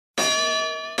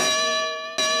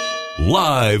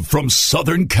Live from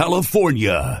Southern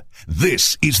California,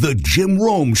 this is the Jim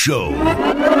Rome Show. We're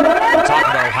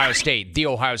talking about Ohio State, the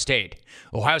Ohio State.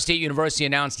 Ohio State University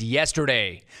announced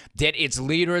yesterday that its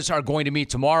leaders are going to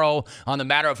meet tomorrow on the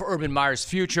matter of Urban Meyer's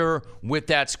future with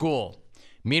that school.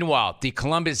 Meanwhile, the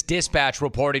Columbus Dispatch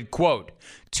reported, quote,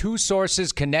 two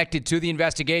sources connected to the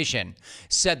investigation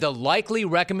said the likely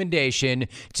recommendation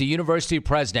to university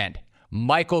president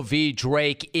Michael V.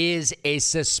 Drake is a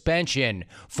suspension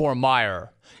for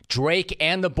Meyer. Drake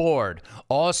and the board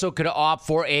also could opt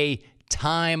for a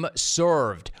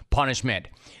time-served punishment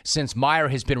since Meyer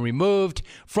has been removed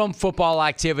from football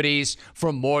activities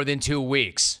for more than 2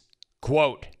 weeks.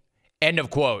 Quote, end of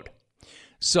quote.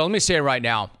 So let me say right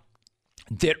now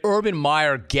that Urban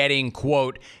Meyer getting,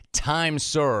 quote, time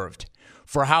served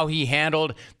for how he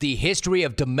handled the history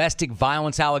of domestic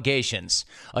violence allegations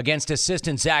against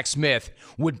assistant Zach Smith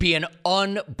would be an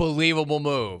unbelievable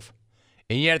move.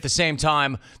 And yet at the same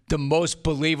time, the most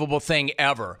believable thing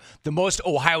ever, the most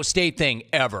Ohio State thing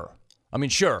ever. I mean,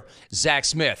 sure, Zach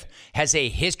Smith has a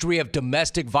history of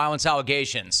domestic violence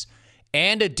allegations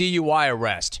and a DUI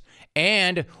arrest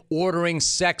and ordering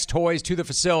sex toys to the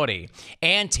facility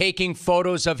and taking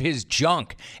photos of his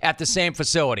junk at the same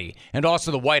facility and also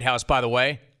the White House, by the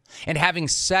way, and having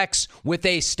sex with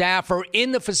a staffer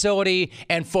in the facility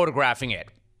and photographing it.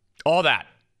 All that.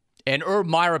 And Urban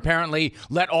Meyer apparently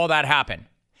let all that happen.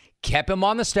 Kept him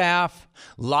on the staff,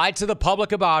 lied to the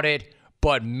public about it,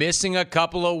 but missing a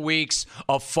couple of weeks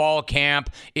of fall camp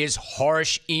is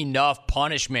harsh enough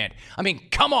punishment. I mean,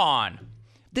 come on.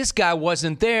 This guy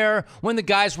wasn't there when the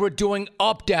guys were doing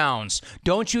up-downs.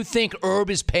 Don't you think Herb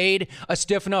is paid a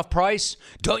stiff enough price?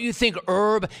 Don't you think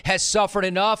Herb has suffered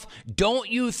enough? Don't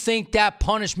you think that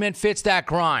punishment fits that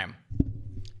crime?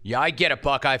 Yeah, I get it,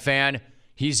 Buckeye fan.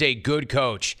 He's a good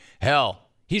coach. Hell,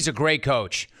 he's a great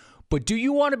coach. But do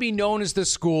you want to be known as the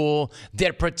school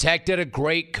that protected a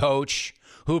great coach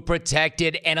who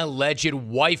protected an alleged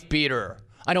wife beater?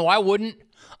 I know I wouldn't.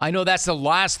 I know that's the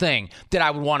last thing that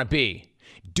I would want to be.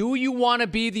 Do you want to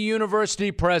be the university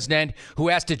president who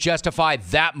has to justify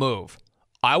that move?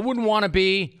 I wouldn't want to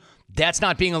be. That's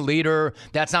not being a leader.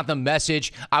 That's not the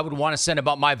message I would want to send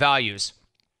about my values.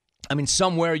 I mean,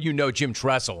 somewhere you know Jim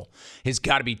Tressel has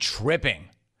got to be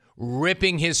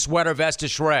ripping his sweater vest to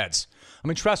shreds. I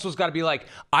mean, Tressel's got to be like,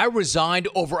 I resigned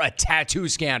over a tattoo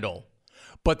scandal.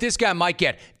 But this guy might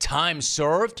get time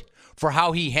served for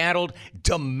how he handled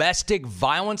domestic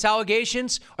violence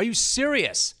allegations? Are you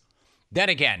serious? Then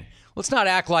again, let's not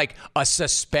act like a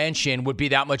suspension would be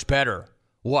that much better.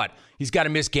 What? He's got to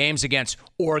miss games against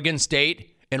Oregon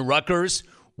State and Rutgers?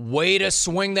 Way to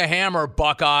swing the hammer,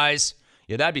 Buckeyes.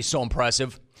 Yeah, that'd be so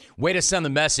impressive. Way to send the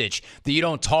message that you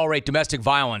don't tolerate domestic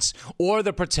violence or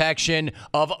the protection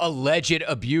of alleged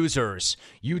abusers.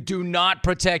 You do not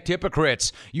protect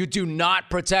hypocrites. You do not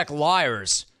protect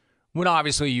liars. When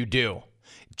obviously you do.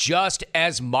 Just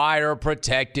as Meyer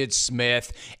protected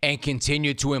Smith and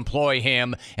continued to employ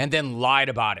him and then lied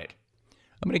about it.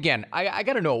 I mean, again, I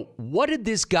got to know, what did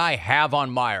this guy have on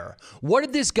Meyer? What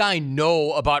did this guy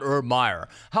know about Urban Meyer?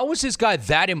 How was this guy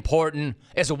that important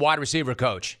as a wide receiver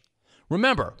coach?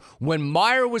 Remember, when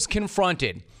Meyer was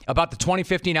confronted about the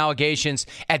 2015 allegations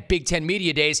at Big Ten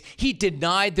Media Days, he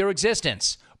denied their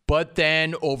existence. But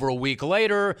then, over a week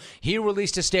later, he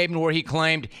released a statement where he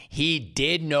claimed he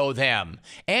did know them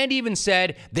and even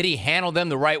said that he handled them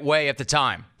the right way at the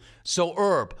time. So,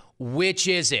 Herb, which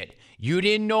is it? You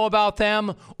didn't know about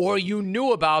them or you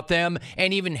knew about them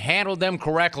and even handled them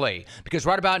correctly? Because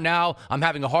right about now, I'm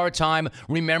having a hard time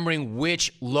remembering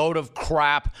which load of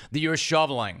crap that you're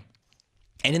shoveling.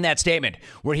 And in that statement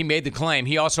where he made the claim,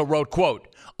 he also wrote, quote,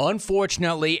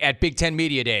 unfortunately, at Big Ten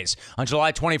Media Days on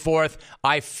July 24th,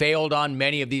 I failed on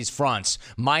many of these fronts.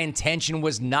 My intention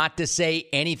was not to say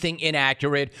anything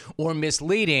inaccurate or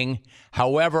misleading.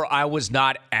 However, I was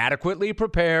not adequately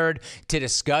prepared to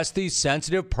discuss these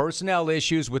sensitive personnel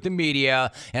issues with the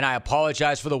media, and I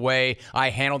apologize for the way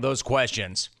I handled those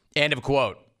questions. End of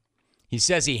quote. He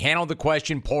says he handled the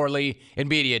question poorly in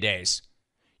Media Days.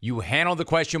 You handled the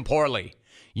question poorly.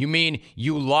 You mean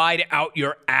you lied out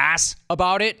your ass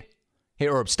about it? Hey,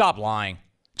 Herb, stop lying.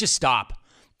 Just stop.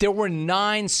 There were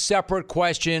 9 separate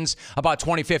questions about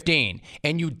 2015,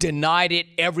 and you denied it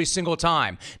every single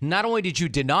time. Not only did you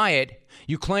deny it,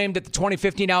 you claimed that the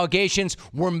 2015 allegations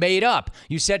were made up.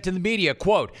 You said to the media,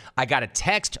 quote, I got a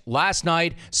text last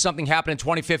night, something happened in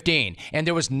 2015, and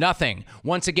there was nothing.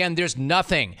 Once again, there's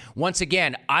nothing. Once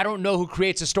again, I don't know who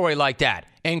creates a story like that,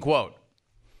 end quote.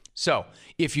 So,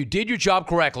 if you did your job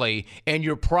correctly and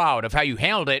you're proud of how you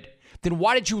handled it, then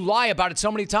why did you lie about it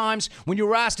so many times when you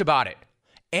were asked about it?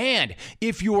 And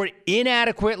if you are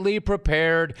inadequately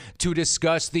prepared to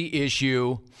discuss the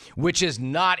issue, which is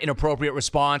not an appropriate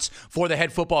response for the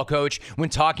head football coach when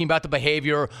talking about the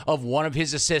behavior of one of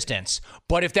his assistants.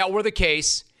 But if that were the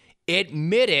case,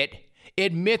 admit it.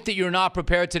 Admit that you're not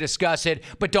prepared to discuss it,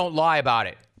 but don't lie about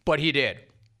it. But he did,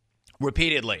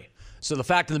 repeatedly. So the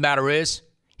fact of the matter is,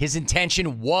 his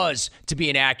intention was to be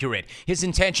inaccurate. His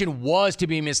intention was to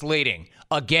be misleading.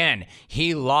 Again,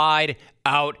 he lied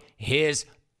out his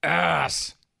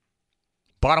ass.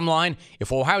 Bottom line,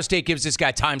 if Ohio State gives this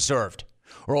guy time served,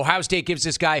 or Ohio State gives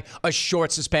this guy a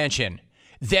short suspension,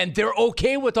 then they're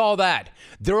okay with all that.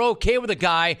 They're okay with a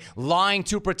guy lying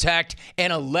to protect an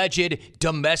alleged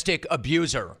domestic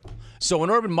abuser. So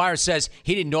when Urban Meyer says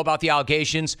he didn't know about the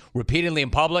allegations repeatedly in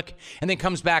public, and then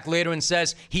comes back later and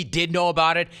says he did know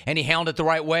about it and he handled it the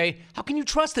right way, how can you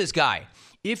trust this guy?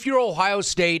 If you're Ohio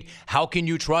State, how can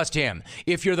you trust him?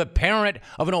 If you're the parent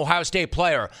of an Ohio State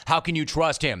player, how can you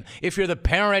trust him? If you're the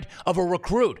parent of a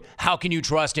recruit, how can you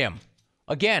trust him?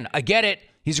 Again, I get it.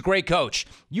 He's a great coach.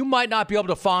 You might not be able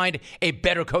to find a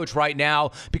better coach right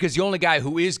now because the only guy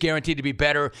who is guaranteed to be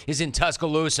better is in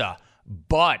Tuscaloosa.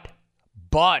 But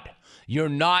you're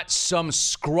not some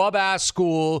scrub-ass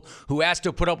school who has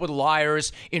to put up with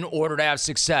liars in order to have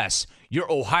success.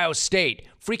 You're Ohio State.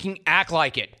 Freaking act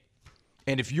like it.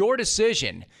 And if your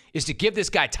decision is to give this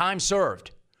guy time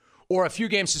served or a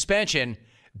few-game suspension,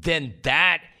 then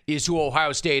that is who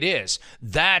Ohio State is.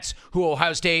 That's who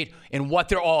Ohio State and what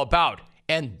they're all about.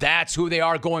 And that's who they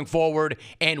are going forward,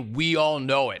 and we all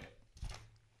know it.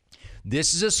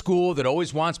 This is a school that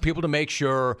always wants people to make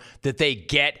sure that they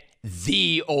get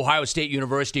the Ohio State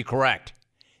University correct.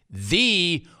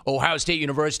 The Ohio State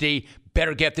University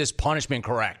better get this punishment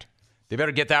correct. They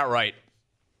better get that right.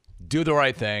 Do the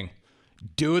right thing.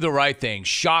 Do the right thing.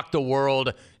 Shock the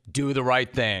world. Do the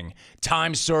right thing.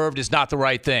 Time served is not the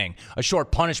right thing. A short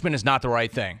punishment is not the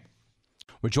right thing.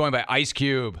 We're joined by Ice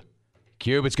Cube.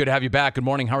 Cube, it's good to have you back. Good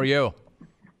morning. How are you?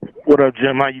 What up,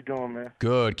 Jim? How you doing, man?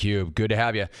 Good, Cube. Good to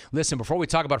have you. Listen, before we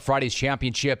talk about Friday's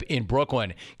championship in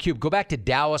Brooklyn, Cube, go back to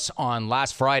Dallas on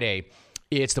last Friday.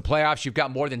 It's the playoffs. You've got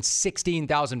more than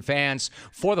 16,000 fans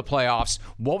for the playoffs.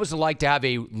 What was it like to have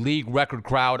a league record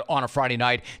crowd on a Friday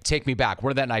night? Take me back.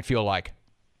 What did that night feel like?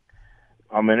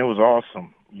 I mean, it was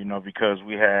awesome, because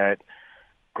we had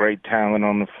great talent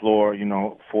on the floor,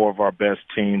 4 of our best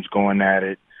teams going at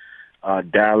it.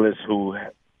 Dallas, who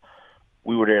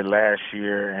we were there last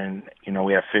year, and,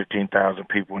 we had 15,000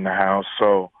 people in the house.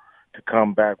 So to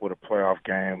come back with a playoff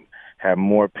game, have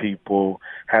more people,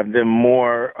 have them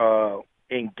more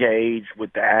engaged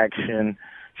with the action,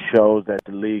 shows that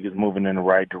the league is moving in the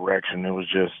right direction. It was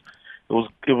just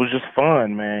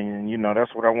fun, man. And,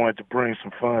 that's what I wanted to bring,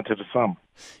 some fun to the summer.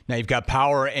 Now you've got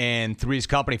Power and Three's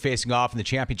Company facing off in the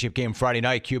championship game Friday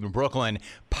night, Cube in Brooklyn.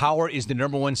 Power is the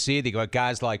number 1 seed. They got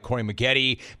guys like Corey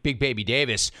Maggette, Big Baby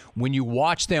Davis. When you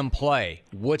watch them play,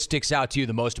 what sticks out to you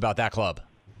the most about that club?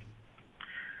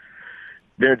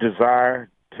 Their desire,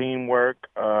 teamwork.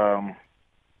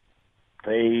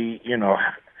 They,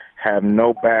 have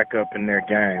no backup in their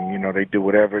game. They do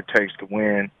whatever it takes to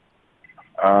win.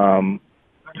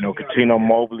 Cuttino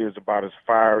Mobley is about as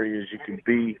fiery as you can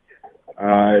be,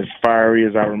 as fiery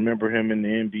as I remember him in the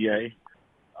NBA.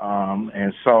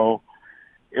 And so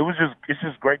it's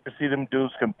just great to see them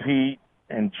dudes compete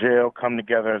and gel, come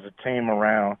together as a team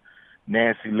around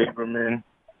Nancy Lieberman,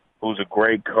 who's a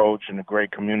great coach and a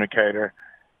great communicator,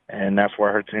 and that's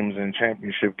why her team is in the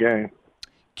championship game.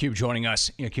 Cube joining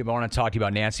us. Cube, I want to talk to you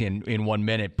about Nancy in 1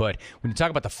 minute, but when you talk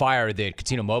about the fire that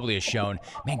Cuttino Mobley has shown,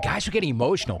 man, guys are getting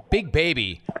emotional. Big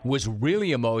Baby was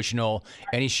really emotional,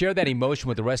 and he shared that emotion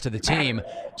with the rest of the team.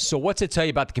 So what's it tell you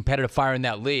about the competitive fire in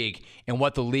that league and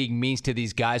what the league means to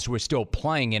these guys who are still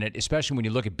playing in it, especially when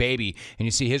you look at Baby and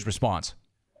you see his response?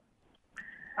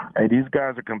 Hey, these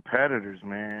guys are competitors,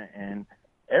 man, and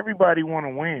everybody want to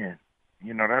win.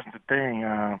 That's the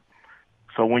thing.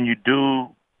 So when you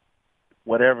do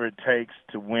whatever it takes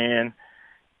to win,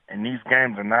 and these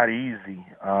games are not easy.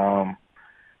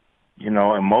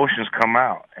 Emotions come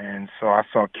out. And so I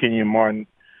saw Kenyon Martin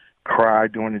cry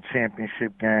during the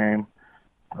championship game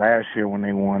last year when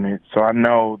they won it. So I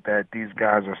know that these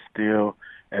guys are still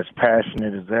as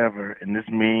passionate as ever, and this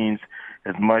means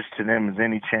as much to them as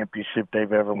any championship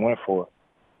they've ever went for.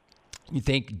 You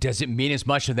think, does it mean as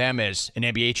much to them as an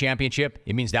NBA championship?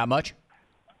 It means that much?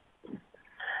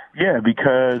 Yeah,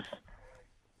 because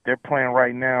they're playing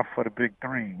right now for the big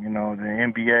three. The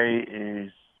NBA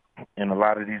is in a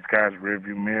lot of these guys'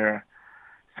 rearview mirror.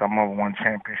 Some of them won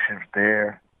championships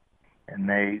there, and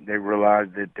they realize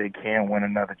that they can win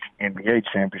another NBA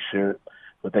championship,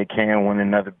 but they can win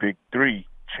another big three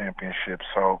championship.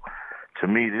 So to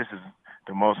me, this is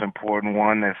the most important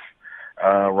one that's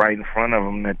right in front of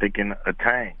them that they can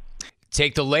attain.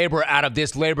 Take the labor out of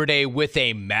this Labor Day with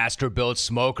a Masterbuilt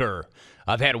smoker.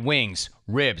 I've had wings,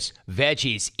 ribs,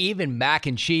 veggies, even mac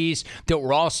and cheese that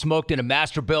were all smoked in a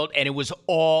Masterbuilt, and it was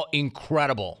all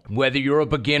incredible. Whether you're a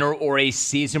beginner or a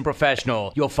seasoned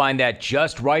professional, you'll find that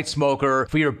just right smoker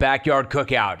for your backyard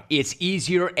cookout. It's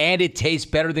easier and it tastes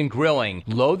better than grilling.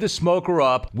 Load the smoker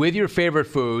up with your favorite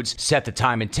foods, set the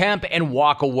time and temp, and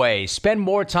walk away. Spend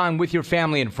more time with your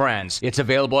family and friends. It's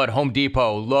available at Home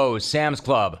Depot, Lowe's, Sam's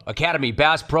Club, Academy,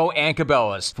 Bass Pro, and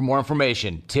Cabela's. For more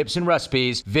information, tips, and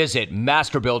recipes, visit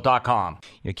masterbuilt.com.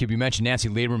 Cube, you mentioned Nancy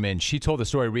Lieberman. She told the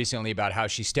story recently about how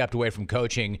she stepped away from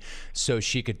coaching so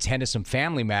she could tend to some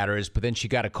family matters, but then she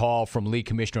got a call from League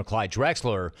Commissioner Clyde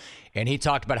Drexler, and he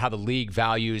talked about how the league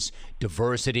values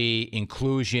diversity,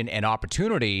 inclusion, and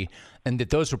opportunity, and that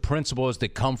those are principles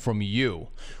that come from you.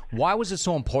 Why was it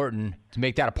so important to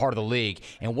make that a part of the league,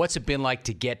 and what's it been like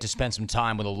to get to spend some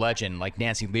time with a legend like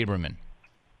Nancy Lieberman?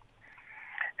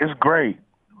 It's great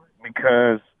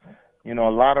because, a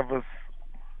lot of us,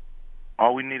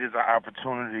 all we need is an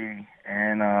opportunity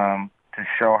and to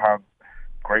show how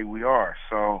great we are.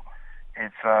 So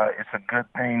it's a good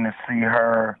thing to see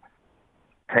her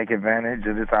take advantage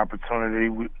of this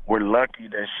opportunity. We're lucky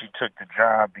that she took the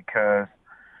job because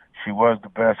she was the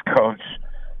best coach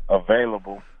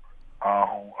available,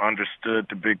 who understood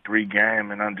the Big Three game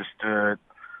and understood,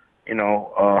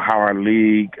 how our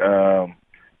league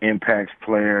impacts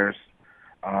players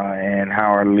and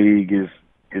how our league is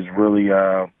really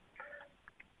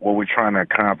what we're trying to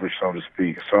accomplish, so to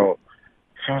speak. So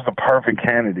she was the perfect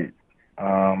candidate,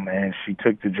 and she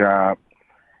took the job.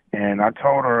 And I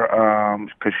told her,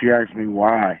 because she asked me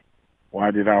why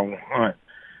did I want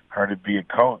her to be a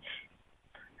coach?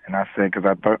 And I said,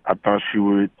 because I thought she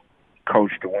would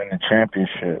coach to win the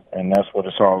championship, and that's what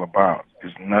it's all about.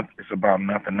 It's about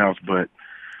nothing else, but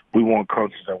we want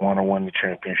coaches that want to win the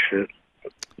championship.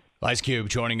 Ice Cube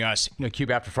joining us.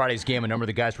 Cube, after Friday's game, a number of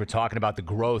the guys were talking about the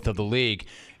growth of the league.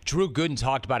 Drew Gooden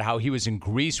talked about how he was in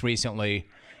Greece recently.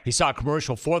 He saw a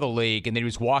commercial for the league, and then he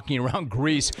was walking around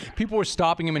Greece. People were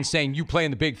stopping him and saying, "You play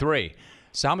in the Big Three."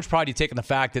 So how much pride do you take in the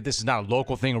fact that this is not a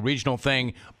local thing, a regional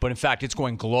thing, but in fact it's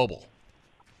going global?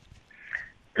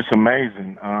 It's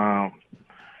amazing.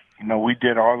 We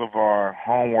did all of our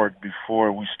homework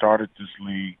before we started this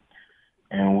league,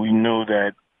 and we knew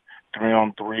that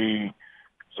 3-on-3 is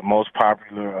the most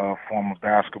popular form of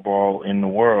basketball in the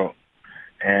world.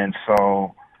 And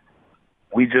so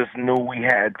we just knew we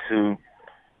had to,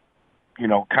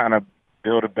 kind of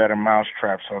build a better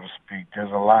mousetrap, so to speak.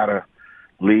 There's a lot of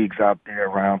leagues out there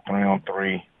around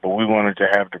 3-on-3, but we wanted to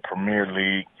have the Premier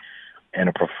League and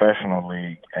a professional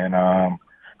league. And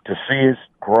to see it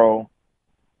grow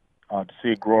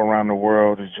around the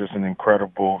world is just an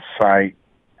incredible sight.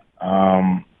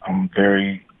 I'm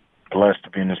very blessed to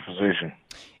be in this position.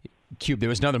 Cube, there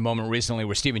was another moment recently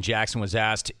where Steven Jackson was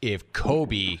asked if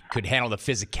Kobe could handle the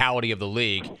physicality of the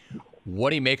league. What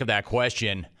do you make of that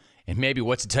question? And maybe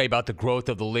what's to tell you about the growth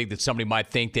of the league that somebody might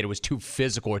think that it was too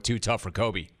physical or too tough for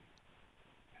Kobe?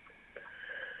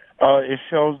 It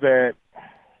shows that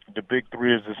the Big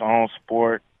Three is its own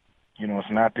sport.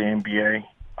 It's not the NBA.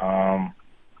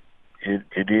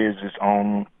 It is its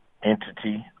own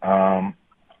entity.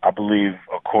 I believe,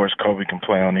 of course, Kobe can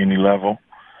play on any level.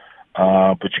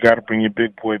 But you got to bring your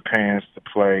big boy pants to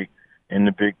play in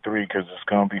the Big Three because it's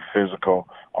going to be physical.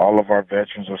 All of our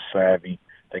veterans are savvy.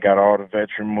 They got all the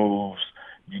veteran moves.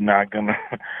 You're not going to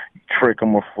trick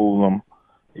them or fool them.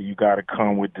 You got to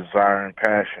come with desire and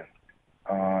passion.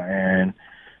 And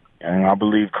I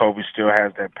believe Kobe still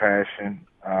has that passion.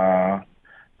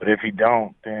 But if he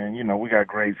don't, then, we got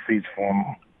great seats for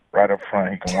him right up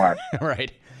front. He can watch.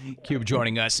 Right. Cube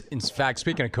joining us. In fact,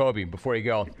 speaking of Kobe, before you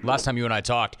go, last time you and I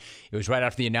talked, it was right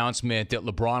after the announcement that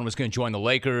LeBron was going to join the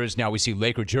Lakers. Now we see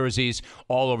Laker jerseys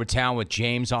all over town with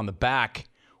James on the back.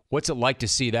 What's it like to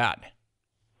see that?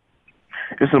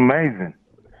 It's amazing.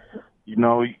 You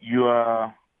don't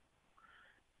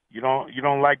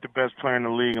like the best player in the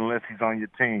league unless he's on your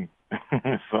team.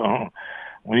 So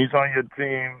when he's on your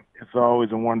team, it's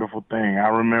always a wonderful thing. I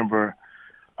remember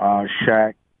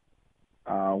Shaq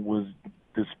was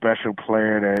this special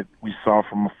player that we saw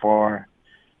from afar.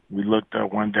 We looked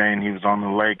up one day and he was on the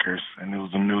Lakers, and it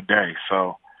was a new day.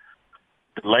 So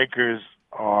the Lakers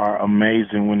are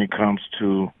amazing when it comes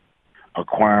to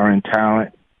acquiring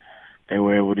talent. They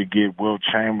were able to get Will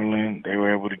Chamberlain. They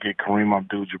were able to get Kareem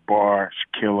Abdul-Jabbar,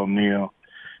 Shaquille O'Neal,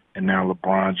 and now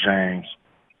LeBron James.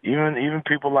 Even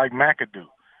people like McAdoo.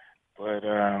 But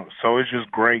so it's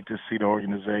just great to see the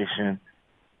organization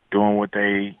doing what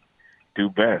they do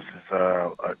best, is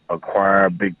acquire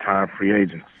big-time free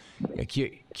agents. Yeah,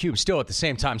 Cube, still at the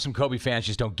same time, some Kobe fans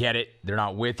just don't get it. They're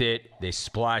not with it. They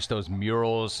splash those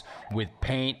murals with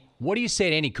paint. What do you say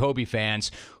to any Kobe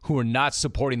fans who are not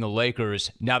supporting the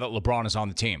Lakers now that LeBron is on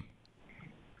the team?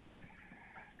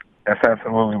 That's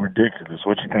absolutely ridiculous.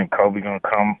 What you think, Kobe going to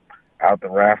come out the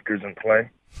rafters and play?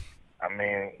 I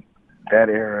mean, that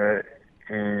era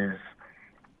is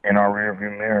in our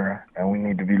rearview mirror, and we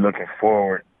need to be looking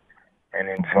forward and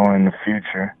enjoying the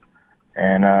future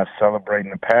and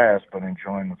celebrating the past, but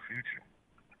enjoying the future.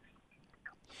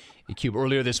 Cube,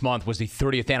 earlier this month was the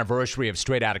 30th anniversary of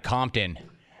Straight Outta Compton.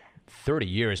 30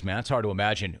 years, man. That's hard to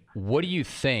imagine. What do you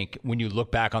think when you look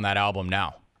back on that album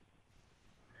now?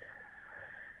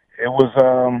 It was,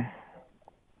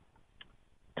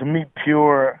 to me,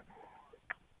 pure,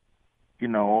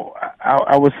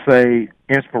 I would say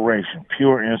inspiration,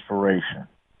 pure inspiration,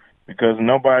 because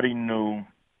nobody knew,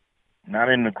 not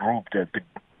in the group,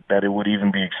 that it would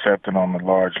even be accepted on the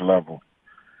large level.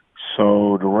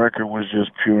 So the record was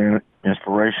just pure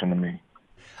inspiration to me.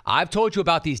 I've told you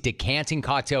about these decanting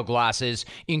cocktail glasses,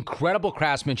 incredible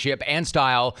craftsmanship and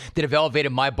style that have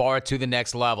elevated my bar to the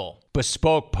next level.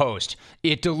 Bespoke Post.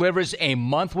 It delivers a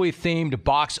monthly themed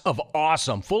box of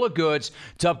awesome, full of goods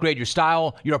to upgrade your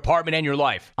style, your apartment, and your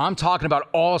life. I'm talking about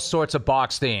all sorts of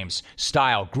box themes: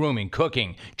 style, grooming,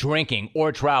 cooking, drinking,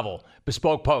 or travel.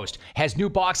 Bespoke Post has new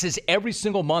boxes every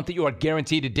single month that you are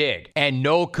guaranteed to dig. And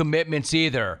no commitments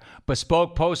either.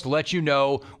 Bespoke Post lets you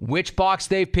know which box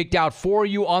they've picked out for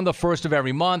you on the first of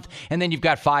every month, and then you've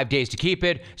got 5 days to keep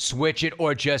it, switch it,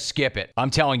 or just skip it.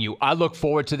 I'm telling you, I look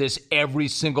forward to this every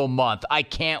single month. I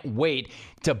can't wait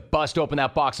to bust open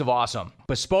that box of awesome.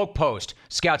 Bespoke Post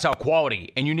scouts out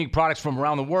quality and unique products from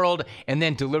around the world and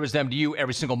then delivers them to you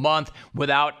every single month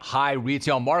without high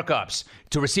retail markups.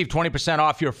 To receive 20%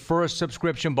 off your first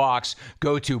subscription box,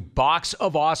 go to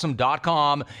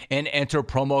boxofawesome.com and enter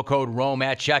promo code ROME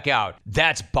at checkout.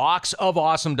 That's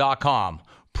boxofawesome.com.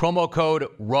 Promo code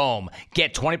ROME.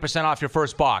 Get 20% off your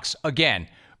first box. Again,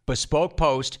 Bespoke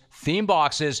Post, theme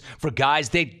boxes for guys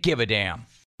that give a damn.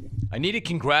 I need to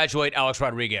congratulate Alex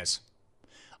Rodriguez.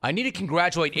 I need to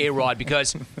congratulate A-Rod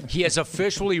because he has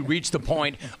officially reached the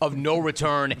point of no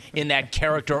return in that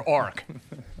character arc.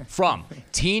 From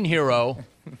teen hero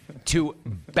to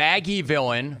baggy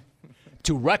villain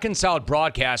to reconciled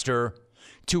broadcaster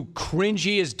to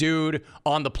cringiest dude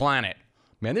on the planet.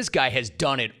 Man, this guy has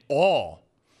done it all.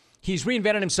 He's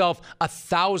reinvented himself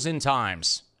 1,000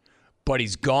 times. But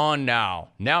he's gone now.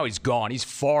 Now he's gone. He's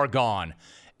far gone.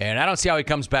 And I don't see how he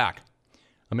comes back.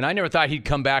 I mean, I never thought he'd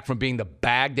come back from being the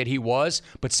bag that he was,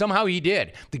 but somehow he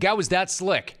did. The guy was that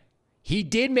slick. He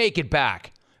did make it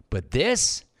back. But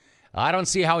this, I don't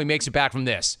see how he makes it back from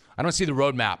this. I don't see the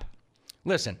roadmap.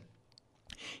 Listen,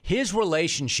 his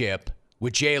relationship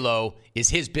with J-Lo is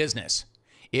his business.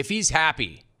 If he's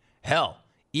happy, hell,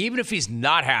 even if he's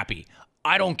not happy,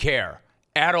 I don't care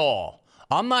at all.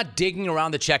 I'm not digging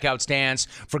around the checkout stands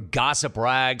for gossip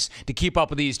rags to keep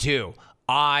up with these two.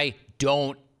 I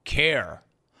don't care.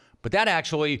 But that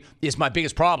actually is my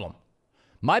biggest problem.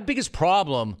 My biggest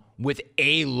problem with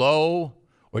A-Lo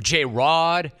or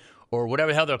J-Rod or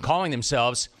whatever the hell they're calling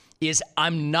themselves is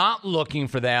I'm not looking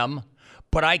for them,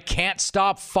 but I can't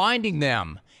stop finding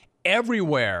them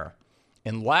everywhere.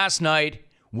 And last night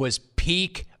was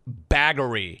peak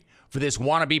baggery for this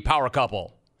wannabe power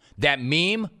couple. That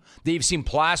meme that you've seen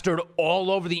plastered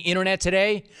all over the internet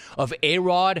today of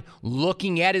A-Rod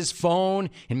looking at his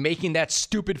phone and making that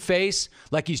stupid face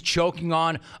like he's choking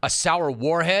on a sour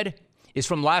warhead is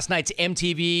from last night's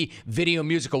MTV Video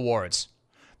Music Awards.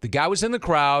 The guy was in the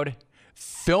crowd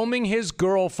filming his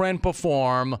girlfriend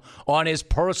perform on his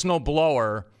personal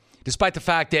blower, despite the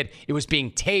fact that it was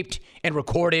being taped and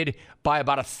recorded by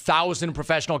about 1,000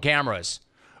 professional cameras.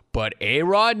 But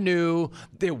A-Rod knew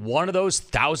that one of those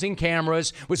 1,000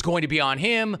 cameras was going to be on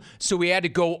him, so he had to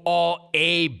go all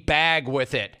A-bag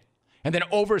with it. And then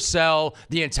oversell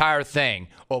the entire thing.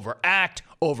 Overact,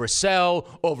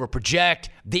 oversell, overproject,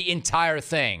 the entire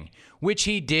thing. Which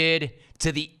he did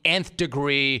to the nth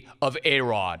degree of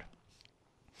A-Rod.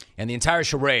 And the entire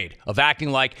charade of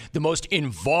acting like the most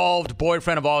involved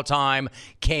boyfriend of all time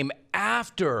came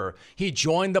after he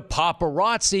joined the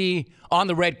paparazzi on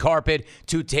the red carpet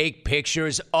to take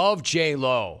pictures of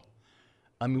J-Lo.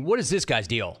 I mean, what is this guy's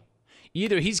deal?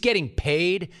 Either he's getting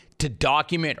paid to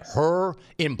document her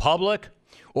in public,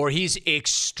 or he's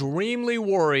extremely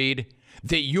worried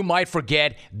that you might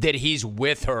forget that he's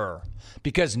with her.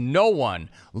 Because no one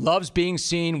loves being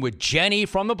seen with Jenny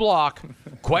from the block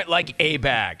quite like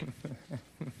A-Bag.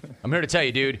 I'm here to tell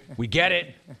you, dude, we get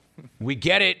it. We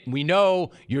get it. We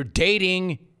know you're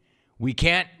dating. We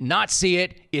can't not see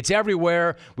it. It's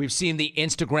everywhere. We've seen the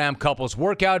Instagram couples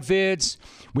workout vids.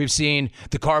 We've seen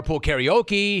the carpool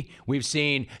karaoke. We've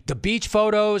seen the beach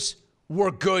photos.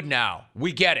 We're good now.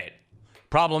 We get it.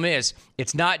 Problem is,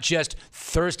 it's not just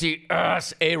thirsty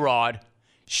ass A-Rod.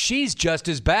 She's just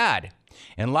as bad.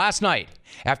 And last night,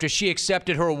 after she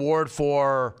accepted her award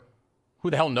for who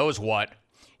the hell knows what,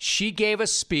 she gave a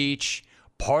speech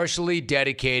partially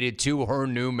dedicated to her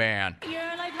new man.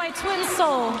 You're like my twin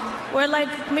soul. We're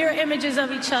like mirror images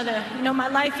of each other. You know, my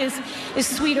life is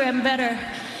sweeter and better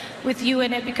with you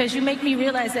in it because you make me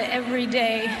realize that every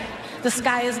day the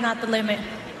sky is not the limit.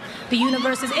 The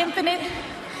universe is infinite,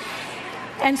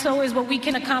 and so is what we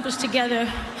can accomplish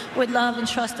together with love and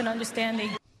trust and understanding.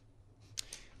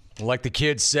 Like the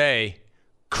kids say,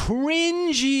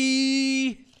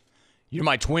 cringy. You're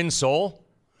my twin soul.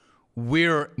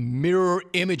 We're mirror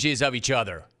images of each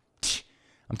other.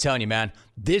 I'm telling you, man,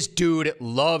 this dude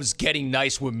loves getting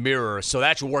nice with Mirror, so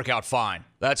that should work out fine.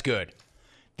 That's good.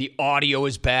 The audio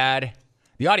is bad.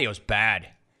 The audio is bad.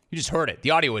 You just heard it.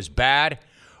 The audio is bad.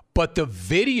 But the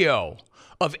video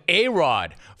of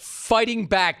A-Rod fighting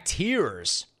back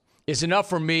tears is enough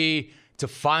for me to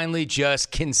finally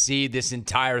just concede this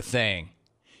entire thing.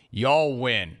 Y'all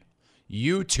win.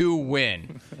 You two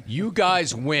win. You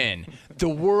guys win. The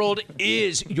world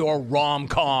is your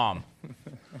rom-com.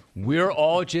 We're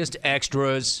all just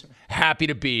extras, happy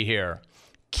to be here.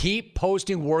 Keep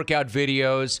posting workout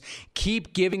videos.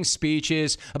 Keep giving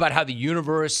speeches about how the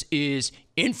universe is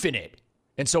infinite,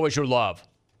 and so is your love.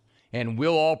 And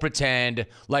we'll all pretend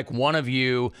like one of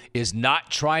you is not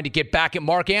trying to get back at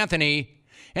Mark Anthony,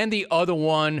 and the other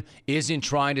one isn't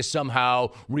trying to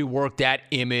somehow rework that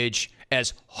image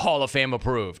as Hall of Fame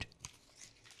approved.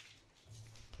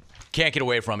 Can't get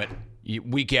away from it.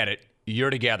 We get it. You're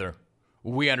together.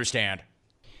 We understand.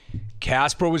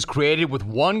 Casper was created with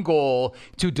one goal: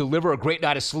 to deliver a great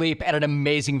night of sleep at an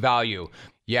amazing value.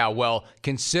 Yeah, well,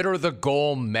 consider the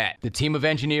goal met. The team of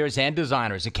engineers and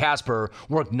designers at Casper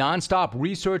work nonstop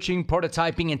researching,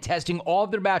 prototyping, and testing all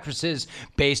of their mattresses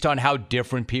based on how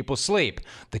different people sleep.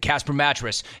 The Casper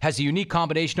mattress has a unique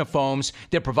combination of foams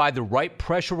that provide the right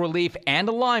pressure relief and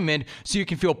alignment so you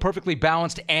can feel perfectly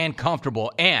balanced and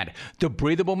comfortable. And the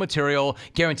breathable material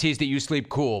guarantees that you sleep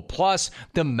cool. Plus,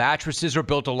 the mattresses are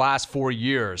built to last for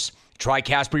years. Try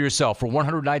Casper yourself for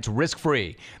 100 nights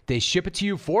risk-free. They ship it to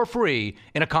you for free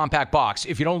in a compact box.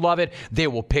 If you don't love it, they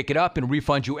will pick it up and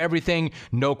refund you everything,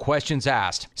 no questions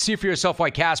asked. See for yourself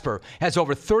why Casper has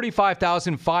over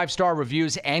 35,000 five-star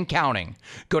reviews and counting.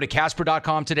 Go to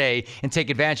Casper.com today and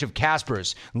take advantage of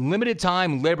Casper's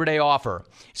limited-time Labor Day offer.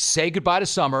 Say goodbye to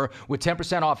summer with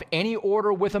 10% off any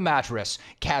order with a mattress.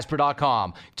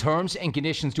 Casper.com. Terms and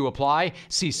conditions to apply.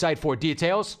 See site for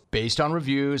details. Based on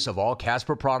reviews of all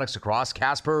Casper products across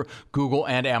Casper, Google,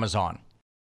 and Amazon.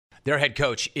 Their head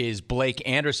coach is Blake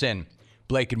Anderson.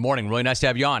 Blake, good morning. Really nice to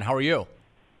have you on. How are you?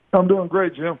 I'm doing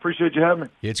great, Jim. Appreciate you having me.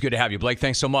 It's good to have you, Blake.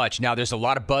 Thanks so much. Now, there's a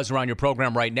lot of buzz around your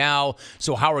program right now.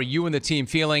 So how are you and the team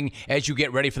feeling as you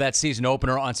get ready for that season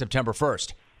opener on September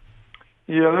 1st?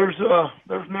 Yeah,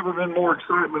 there's never been more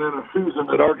excitement in a season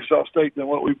at Arkansas State than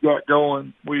what we've got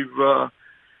going. We've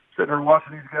sitting there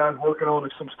watching these guys working on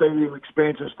some stadium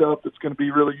expansion stuff that's going to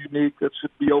be really unique, that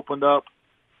should be opened up.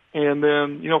 And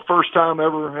then, first time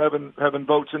ever having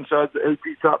votes inside the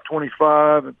AP top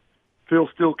 25. And Phil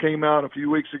Steele came out a few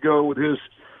weeks ago with his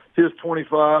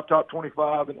 25, top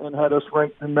 25, and had us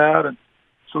ranked in that. And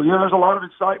so, there's a lot of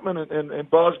excitement and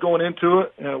buzz going into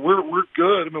it. And we're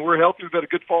good. I mean, we're healthy. We've had a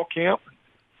good fall camp.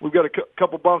 We've got a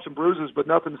couple bumps and bruises, but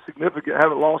nothing significant.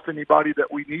 Haven't lost anybody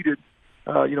that we needed.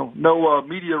 No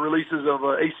media releases of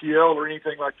ACL or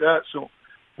anything like that. So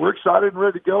we're excited and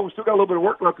ready to go. We still got a little bit of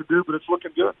work left to do, but it's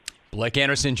looking good. Blake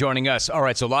Anderson joining us. All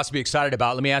right, so lots to be excited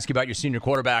about. Let me ask you about your senior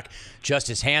quarterback,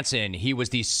 Justice Hansen. He was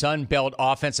the Sun Belt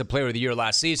Offensive Player of the Year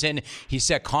last season. He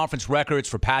set conference records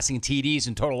for passing TDs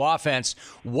and total offense.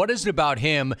 What is it about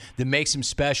him that makes him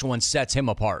special and sets him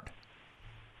apart?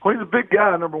 Well, he's a big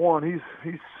guy, number one.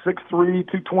 He's 6'3",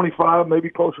 225, maybe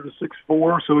closer to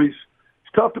 6'4", so he's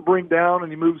tough to bring down,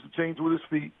 and he moves the chains with his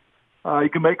feet. He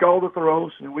can make all the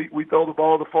throws, and we throw the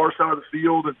ball to the far side of the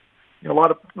field. And a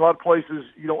lot of places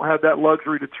you don't have that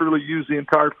luxury to truly use the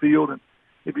entire field. And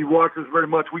if you watch us very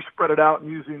much, we spread it out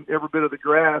and using every bit of the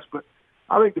grass. But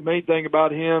I think the main thing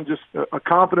about him, just a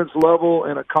confidence level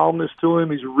and a calmness to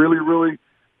him. He's really, really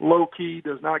low key,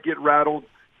 does not get rattled.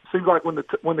 Seems like when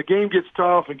the game gets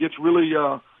tough and gets really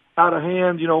out of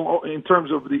hand, in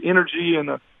terms of the energy and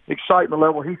the excitement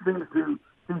level, he seems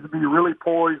to be really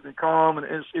poised and calm,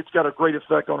 and it's got a great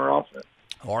effect on our offense.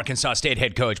 Arkansas State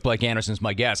head coach Blake Anderson is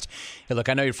my guest. Hey, look,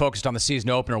 I know you're focused on the season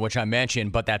opener, which I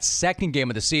mentioned, but that second game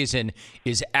of the season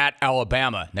is at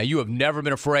Alabama. Now, you have never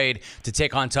been afraid to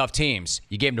take on tough teams.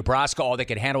 You gave Nebraska all they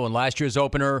could handle in last year's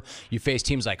opener. You faced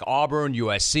teams like Auburn,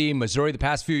 USC, Missouri the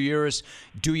past few years.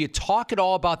 Do you talk at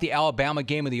all about the Alabama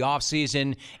game in the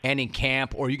offseason and in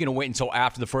camp, or are you going to wait until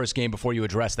after the first game before you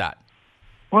address that?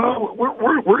 Well,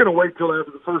 we're going to wait till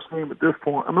after the first game at this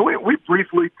point. I mean, we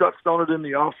briefly touched on it in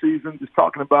the off season, just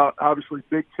talking about obviously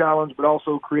big challenge, but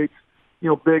also creates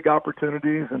big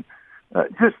opportunities, and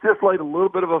just laid a little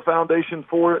bit of a foundation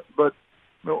for it. But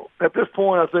at this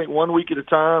point, I think 1 week at a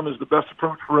time is the best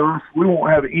approach for us. We won't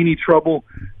have any trouble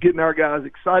getting our guys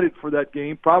excited for that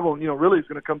game. Probably, really, it's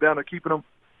going to come down to keeping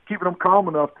them calm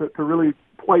enough to really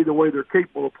play the way they're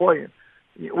capable of playing.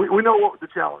 We know what the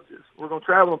challenge is. We're going to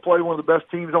travel and play one of the best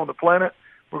teams on the planet.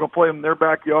 We're going to play them in their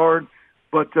backyard.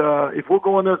 But if we'll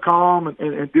go in there calm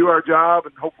and do our job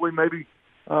and hopefully maybe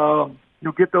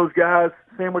get those guys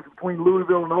sandwiched between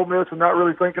Louisville and Ole Miss and not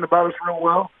really thinking about us real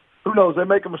well, who knows? They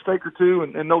make a mistake or two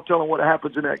and no telling what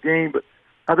happens in that game. But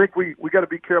I think we got to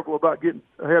be careful about getting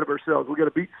ahead of ourselves. We got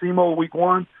to beat SEMO week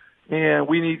 1, and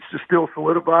we need to still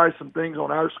solidify some things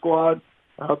on our squad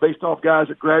based off guys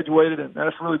that graduated, and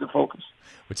that's really the focus.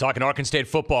 We're talking Arkansas State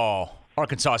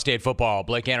football.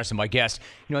 Blake Anderson, my guest.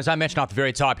 As I mentioned off the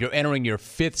very top, you're entering your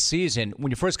 5th season.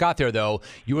 When you first got there, though,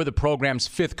 you were the program's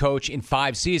 5th coach in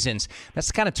 5 seasons. That's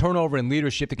the kind of turnover in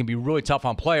leadership that can be really tough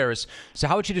on players. So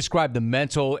how would you describe the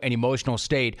mental and emotional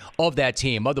state of that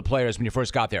team, of the players, when you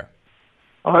first got there?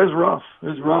 Oh, it was rough.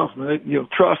 It was rough, man.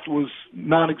 Trust was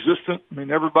non-existent. I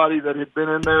mean, everybody that had been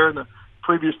in there in the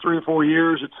previous 3 or 4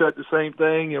 years had said the same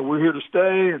thing. We're here to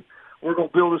stay, and we're going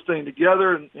to build this thing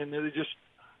together. And they just,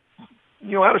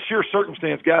 out of sheer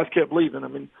circumstance, guys kept leaving. I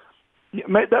mean,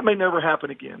 that may never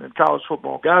happen again in college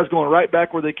football. Guys going right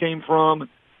back where they came from,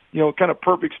 kind of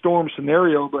perfect storm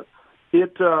scenario. But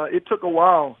it took a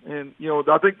while. And,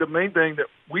 I think the main thing that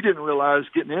we didn't realize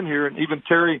getting in here, and even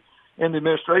Terry and the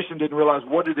administration didn't realize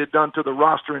what it had done to the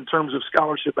roster in terms of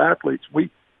scholarship athletes.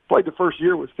 We played the first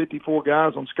year with 54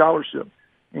 guys on scholarship.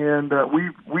 And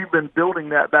we've been building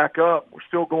that back up. We're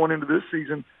still going into this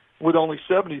season with only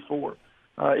 74.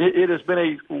 It has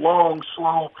been a long,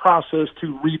 slow process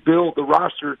to rebuild the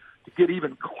roster to get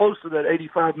even close to that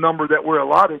 85 number that we're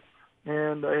allotted,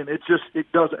 and it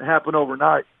doesn't happen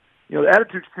overnight. The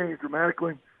attitudes changed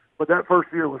dramatically, but that first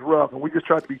year was rough, and we just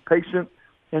tried to be patient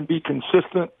and be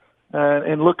consistent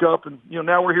and look up. And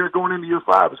now we're here going into year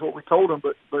 5 is what we told them,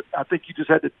 but I think you just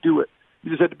had to do it. You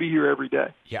just had to be here every day.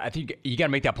 Yeah, I think you got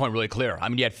to make that point really clear. I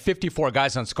mean, you had 54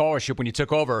 guys on scholarship when you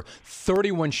took over,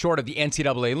 31 short of the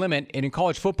NCAA limit. And in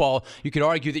college football, you could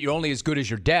argue that you're only as good as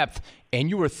your depth, and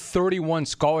you were 31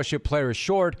 scholarship players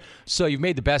short. So you've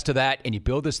made the best of that, and you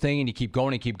build this thing, and you keep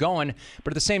going and keep going.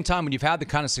 But at the same time, when you've had the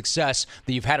kind of success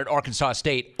that you've had at Arkansas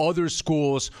State, other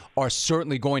schools are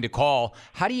certainly going to call.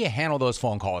 How do you handle those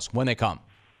phone calls when they come?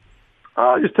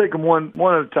 Just take them one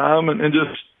at a time and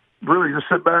just really just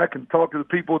sit back and talk to the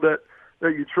people that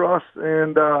you trust,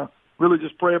 and really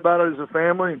just pray about it as a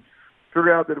family and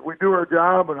figure out that if we do our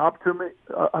job, an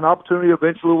opportunity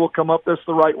eventually will come up that's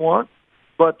the right one.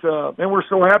 But and we're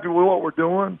so happy with what we're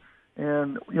doing,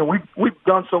 and we've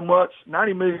done so much,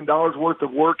 $90 million worth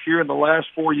of work here in the last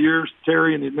 4 years.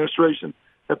 Terry and the administration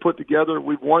have put together.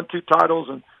 We've won 2 titles,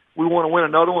 and we want to win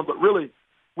another one. But really,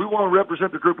 we want to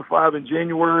represent the Group of 5 in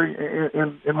January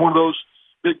in one of those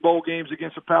big bowl games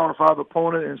against a Power 5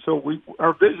 opponent, and so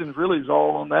our vision really is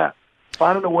all on that,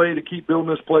 finding a way to keep building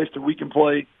this place that we can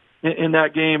play in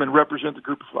that game and represent the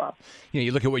Group of 5.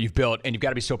 You look at what you've built, and you've got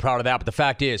to be so proud of that. But the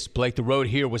fact is, Blake, the road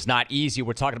here was not easy.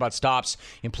 We're talking about stops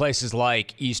in places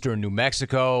like Eastern New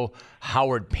Mexico,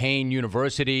 Howard Payne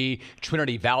University,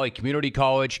 Trinity Valley Community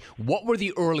College. What were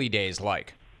the early days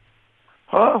like?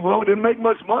 Well, we didn't make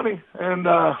much money, and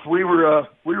we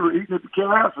were eating at the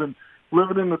calf and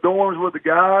living in the dorms with the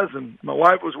guys, and my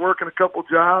wife was working a couple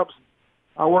jobs.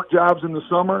 I worked jobs in the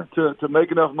summer to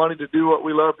make enough money to do what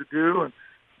we love to do, and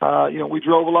we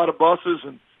drove a lot of buses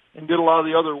and did a lot of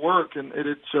the other work, and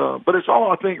but it's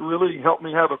all, I think, really helped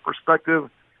me have a perspective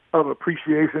of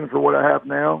appreciation for what I have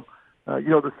now.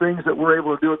 The things that we're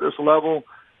able to do at this level,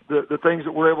 the things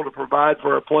that we're able to provide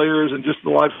for our players, and just the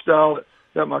lifestyle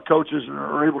that my coaches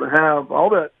are able to have,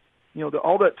 all that.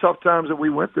 All that tough times that we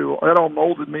went through, that all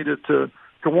molded me to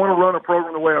want to run a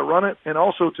program the way I run it, and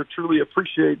also to truly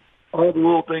appreciate all the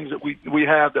little things that we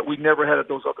have that we never had at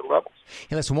those other levels.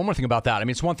 Yeah, listen, one more thing about that. I mean,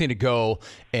 it's one thing to go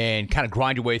and kind of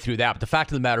grind your way through that, but the fact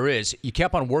of the matter is you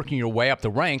kept on working your way up the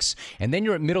ranks, and then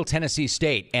you're at Middle Tennessee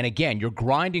State. And again, you're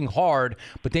grinding hard,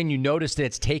 but then you notice that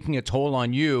it's taking a toll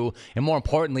on you, and more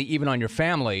importantly, even on your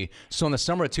family. So in the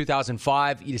summer of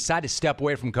 2005, you decided to step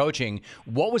away from coaching.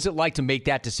 What was it like to make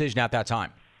that decision at that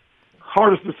time?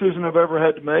 Hardest decision I've ever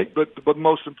had to make, but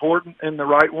most important and the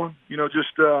right one.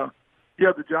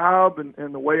 The job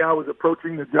and the way I was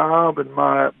approaching the job and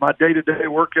my day-to-day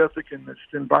work ethic and this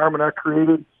environment I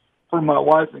created for my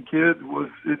wife and kids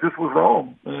just was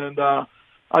wrong. And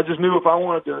I just knew if I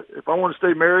wanted to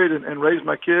stay married and raise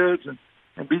my kids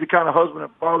and be the kind of husband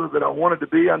and father that I wanted to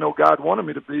be, I know God wanted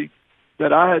me to be,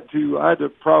 that I had to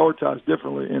prioritize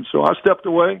differently. And so I stepped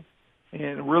away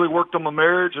and really worked on my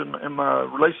marriage and my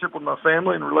relationship with my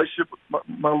family and relationship with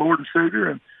my Lord and Savior,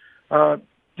 and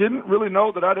didn't really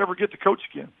know that I'd ever get to coach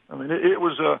again. I mean, it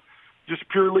was just a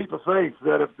pure leap of faith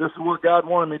that if this is what God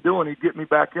wanted me doing, He'd get me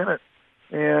back in it.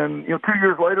 And 2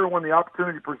 years later, when the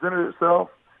opportunity presented itself,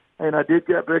 and I did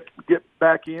get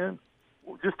back in,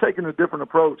 just taking a different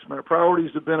approach. My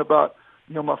priorities have been about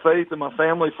my faith and my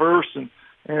family first,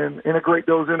 and integrate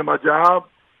those into my job.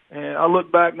 And I look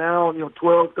back now,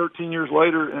 12, 13 years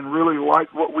later, and really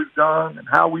like what we've done and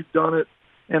how we've done it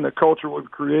and the culture we've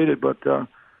created. But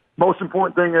most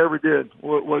important thing I ever did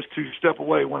was to step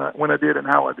away when I did and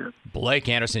how I did. Blake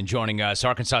Anderson joining us,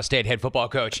 Arkansas State head football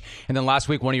coach. And then last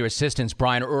week, one of your assistants,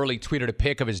 Brian Early, tweeted a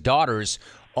pic of his daughters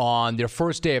on their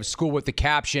first day of school with the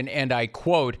caption, and I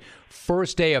quote,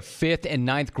 "First day of 5th and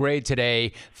 9th grade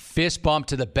today. Fist bump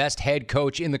to the best head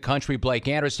coach in the country, Blake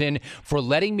Anderson, for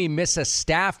letting me miss a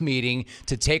staff meeting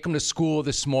to take him to school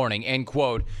this morning." End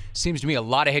quote. Seems to me a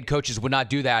lot of head coaches would not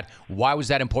do that. Why was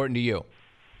that important to you?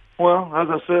 Well, as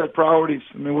I said, priorities.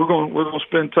 I mean, we're going to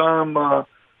spend time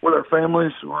with our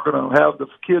families. We're going to have the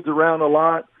kids around a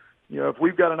lot. If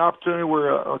we've got an opportunity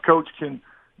where a coach can,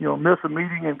 miss a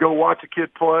meeting and go watch a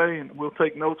kid play, and we'll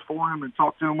take notes for him and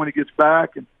talk to him when he gets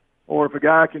back, or if a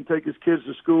guy can take his kids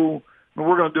to school,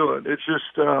 we're going to do it. It's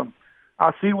just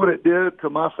I see what it did to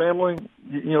my family.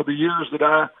 The years that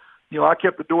I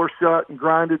kept the door shut and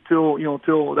grinded till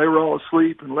they were all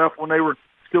asleep and left when they were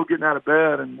still getting out of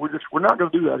bed, and we're not going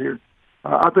to do that here.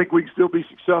 I think we can still be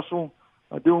successful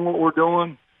doing what we're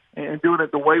doing and doing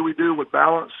it the way we do with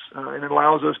balance, and it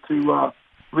allows us to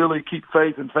really keep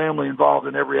faith and family involved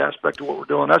in every aspect of what we're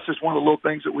doing. That's just one of the little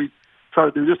things that we try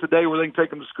to do, just a day where they can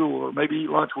take them to school or maybe eat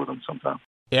lunch with them sometime.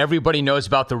 Everybody knows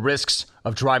about the risks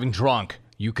of driving drunk.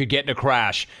 You could get in a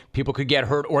crash. People could get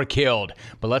hurt or killed.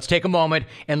 But let's take a moment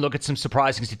and look at some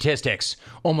surprising statistics.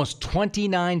 Almost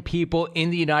 29 people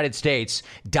in the United States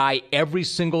die every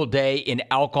single day in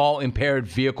alcohol-impaired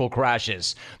vehicle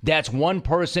crashes. That's one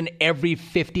person every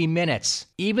 50 minutes.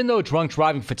 Even though drunk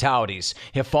driving fatalities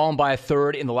have fallen by a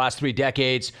third in the last 3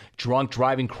 decades, drunk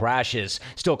driving crashes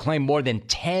still claim more than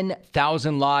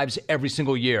 10,000 lives every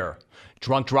single year.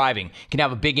 Drunk driving can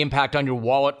have a big impact on your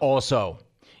wallet also.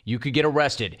 You could get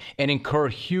arrested and incur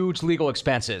huge legal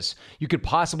expenses. You could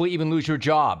possibly even lose your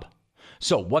job.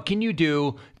 So what can you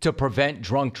do to prevent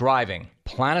drunk driving?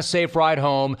 Plan a safe ride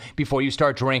home before you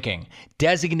start drinking.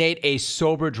 Designate a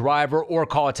sober driver or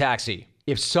call a taxi.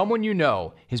 If someone you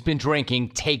know has been drinking,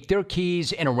 take their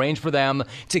keys and arrange for them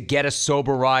to get a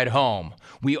sober ride home.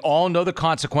 We all know the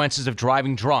consequences of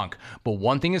driving drunk, but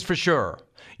one thing is for sure.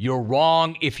 You're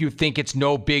wrong if you think it's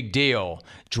no big deal.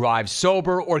 Drive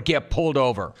sober or get pulled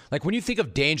over. Like when you think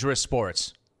of dangerous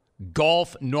sports,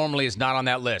 golf normally is not on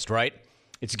that list, right?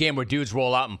 It's a game where dudes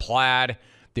roll out in plaid,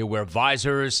 they wear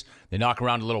visors, they knock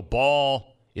around a little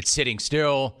ball, it's sitting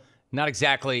still. Not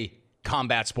exactly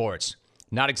combat sports.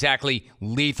 Not exactly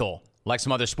lethal like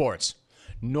some other sports.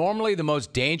 Normally the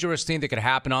most dangerous thing that could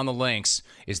happen on the links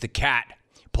is the cat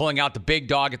pulling out the big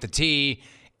dog at the tee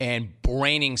and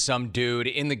braining some dude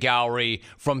in the gallery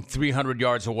from 300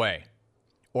 yards away.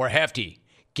 Or Hefty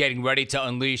getting ready to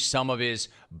unleash some of his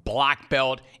black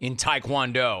belt in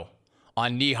Taekwondo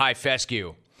on knee-high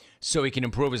fescue so he can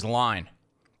improve his line.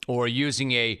 Or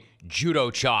using a judo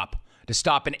chop to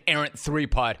stop an errant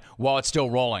 3-putt while it's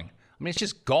still rolling. I mean, it's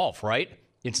just golf, right?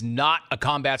 It's not a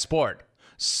combat sport.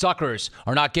 Suckers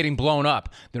are not getting blown up.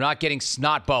 They're not getting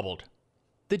snot bubbled.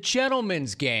 The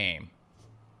gentleman's game.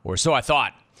 Or so I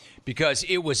thought. Because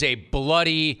it was a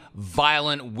bloody,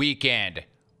 violent weekend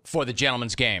for the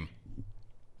gentleman's game.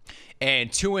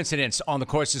 And 2 incidents on the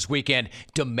course this weekend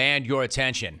demand your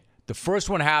attention. The first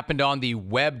one happened on the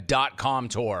Web.com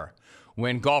tour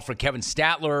when golfer Kevin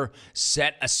Statler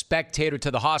sent a spectator to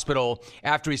the hospital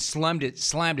after he slammed his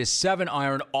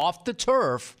 7-iron off the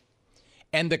turf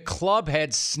and the club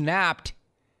head snapped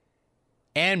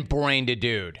and brained a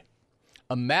dude.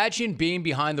 Imagine being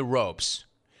behind the ropes.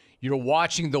 You're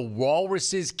watching the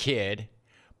Walrus's kid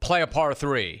play a par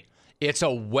 3. It's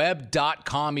a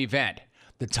web.com event,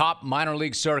 the top minor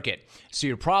league circuit. So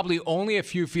you're probably only a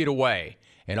few feet away.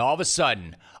 And all of a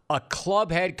sudden, a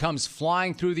club head comes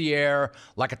flying through the air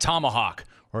like a tomahawk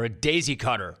or a daisy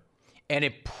cutter. And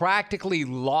it practically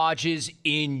lodges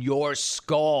in your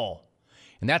skull.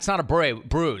 And that's not a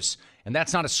bruise. And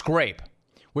that's not a scrape.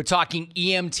 We're talking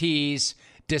EMTs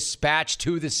dispatched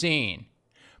to the scene.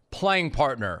 Playing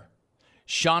partner,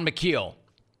 Sean McKeel,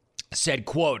 said,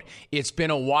 quote, "It's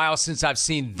been a while since I've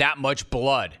seen that much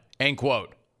blood," end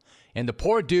quote. And the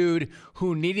poor dude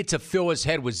who needed to fill his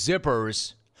head with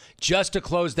zippers just to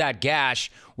close that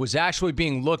gash was actually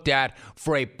being looked at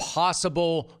for a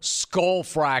possible skull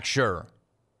fracture.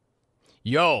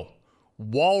 Yo,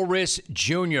 Walrus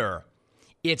Jr.,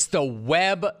 it's the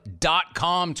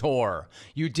web.com tour.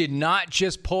 You did not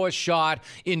just pull a shot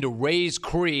into Rays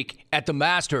Creek at the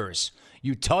Masters.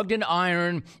 You tugged an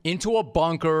iron into a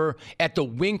bunker at the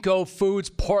Winco Foods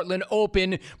Portland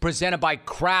Open presented by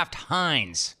Kraft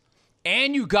Heinz.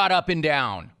 And you got up and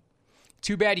down.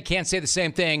 Too bad you can't say the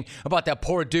same thing about that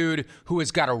poor dude who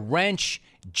has got a wrench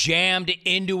jammed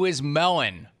into his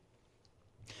melon.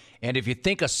 And if you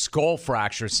think a skull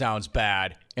fracture sounds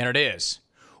bad, and it is,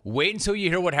 wait until you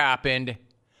hear what happened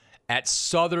at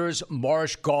Souther's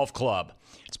Marsh Golf Club.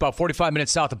 It's about 45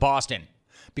 minutes south of Boston.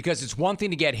 Because it's one thing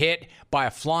to get hit by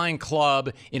a flying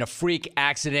club in a freak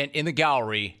accident in the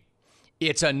gallery.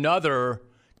 It's another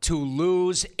to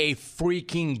lose a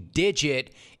freaking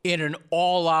digit in an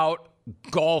all-out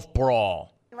golf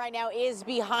brawl. Right now is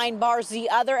behind bars, the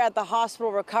other at the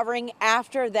hospital recovering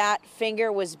after that finger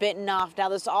was bitten off. Now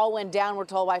this all went down, we're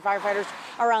told by firefighters,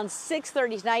 around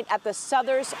 6:30 tonight at the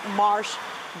Souther's Marsh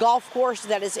Golf Course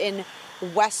that is in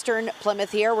Western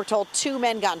Plymouth here. We're told 2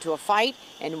 men got into a fight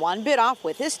and one bit off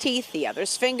with his teeth, the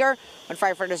other's finger. When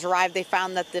firefighters arrived, they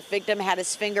found that the victim had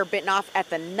his finger bitten off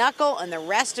at the knuckle and the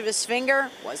rest of his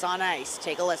finger was on ice.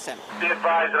 Take a listen. Be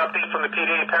advised, an update from the PD.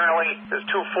 Apparently, there's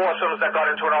 2 foursomes that got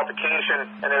into an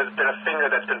altercation, and there's been a finger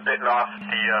that's been bitten off.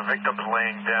 The victim's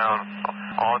laying down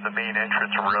on the main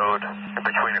entrance road in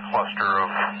between a cluster of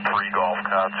 3 golf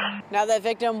carts. Now, the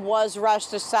victim was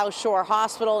rushed to South Shore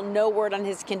Hospital. No word on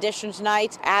his condition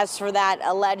tonight. As for that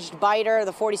alleged biter,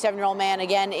 the 47-year-old man,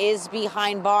 again, is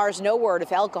behind bars. No word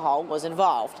if alcohol was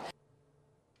involved.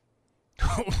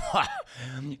 I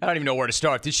don't even know where to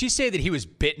start. Did she say that he was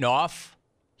bitten off?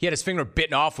 He had his finger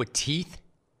bitten off with teeth?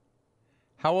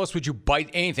 How else would you bite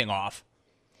anything off?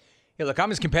 Hey, look,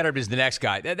 I'm as competitive as the next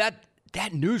guy.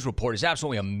 That news report is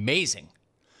absolutely amazing.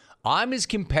 I'm as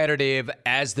competitive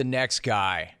as the next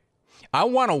guy. I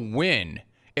want to win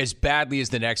as badly as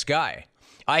the next guy.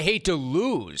 I hate to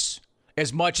lose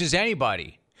as much as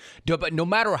anybody. But no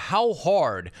matter how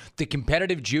hard the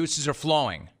competitive juices are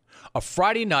flowing, a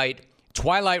Friday night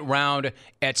twilight round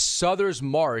at Souther's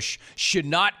Marsh should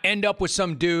not end up with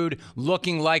some dude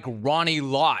looking like Ronnie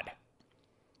Lott.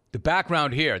 The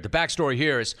backstory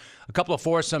here is a couple of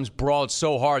foursomes brawled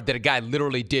so hard that a guy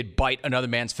literally did bite another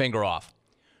man's finger off.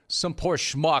 Some poor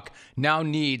schmuck now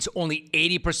needs only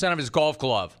 80% of his golf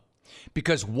glove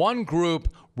because one group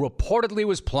reportedly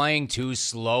was playing too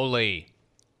slowly.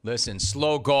 Listen,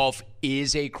 slow golf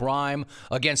is a crime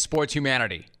against sports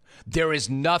humanity. There is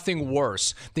nothing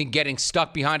worse than getting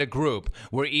stuck behind a group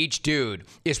where each dude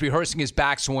is rehearsing his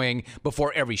backswing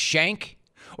before every shank,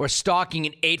 or stalking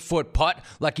an 8-foot putt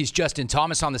like he's Justin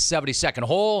Thomas on the 72nd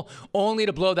hole, only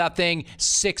to blow that thing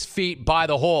 6 feet by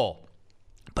the hole.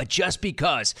 But just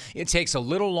because it takes a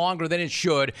little longer than it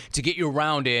should to get your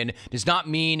round in does not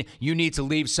mean you need to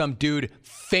leave some dude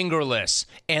fingerless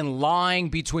and lying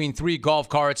between 3 golf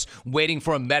carts waiting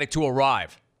for a medic to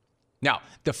arrive. Now,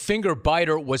 the finger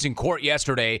biter was in court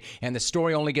yesterday, and the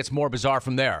story only gets more bizarre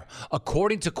from there.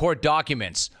 According to court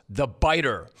documents, the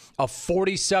biter, a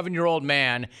 47-year-old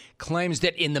man, claims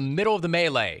that in the middle of the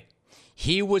melee,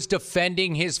 he was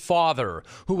defending his father,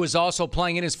 who was also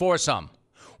playing in his foursome,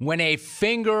 when a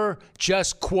finger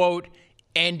just, quote,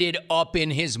 ended up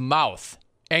in his mouth,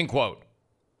 end quote.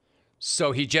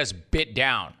 So he just bit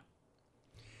down.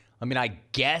 I mean, I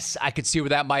guess I could see where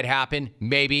that might happen,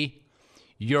 maybe.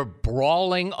 You're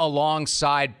brawling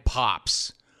alongside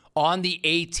Pops on the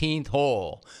 18th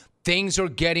hole. Things are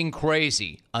getting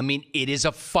crazy. I mean, it is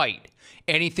a fight.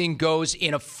 Anything goes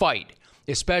in a fight,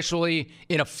 especially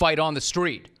in a fight on the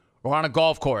street or on a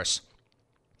golf course.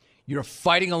 You're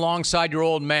fighting alongside your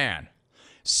old man.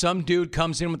 Some dude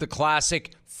comes in with the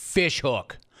classic fish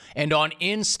hook, and on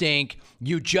instinct,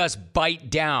 you just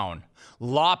bite down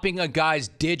lopping a guy's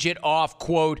digit off,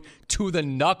 quote, to the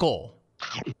knuckle.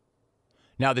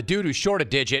 Now, the dude who's short a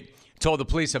digit told the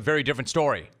police a very different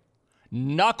story.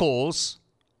 Knuckles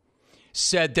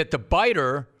said that the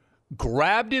biter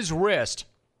grabbed his wrist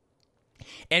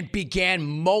and began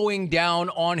mowing down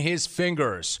on his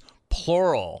fingers,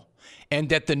 plural, and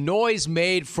that the noise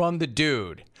made from the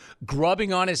dude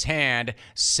grubbing on his hand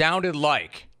sounded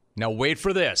like, now wait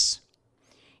for this,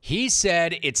 he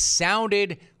said it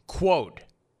sounded, quote,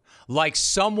 like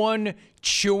someone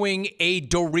chewing a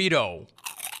Dorito.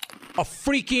 A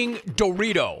freaking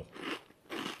Dorito.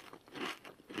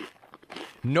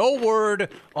 No word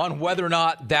on whether or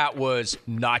not that was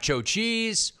nacho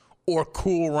cheese or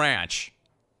Cool Ranch.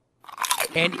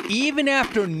 And even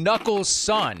after Knuckles'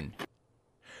 son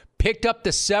picked up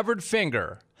the severed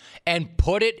finger and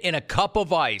put it in a cup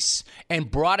of ice and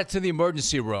brought it to the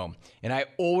emergency room, and I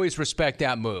always respect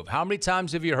that move. How many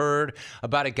times have you heard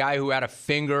about a guy who had a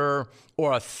finger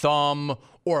or a thumb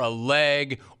or a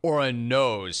leg or a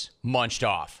nose munched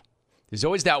off? There's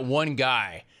always that one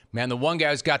guy. Man, the one guy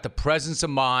who's got the presence of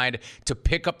mind to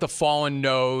pick up the fallen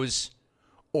nose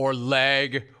or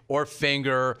leg or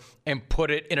finger and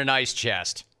put it in an ice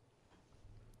chest.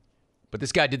 But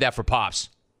this guy did that for Pops,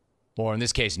 or in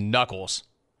this case, Knuckles.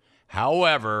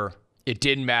 However, it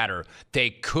didn't matter. They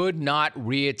could not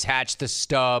reattach the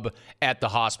stub at the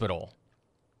hospital.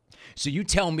 So you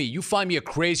tell me, you find me a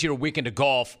crazier weekend of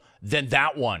golf than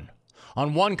that one.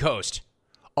 On one coast,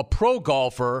 a pro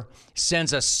golfer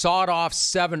sends a sawed-off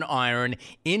 7-iron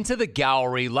into the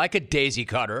gallery like a daisy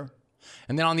cutter.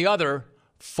 And then on the other,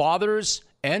 fathers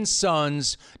and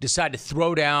sons decide to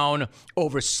throw down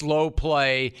over slow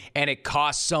play, and it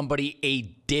costs somebody a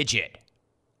digit.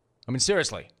 I mean,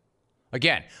 seriously.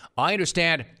 Again, I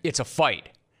understand it's a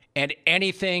fight, and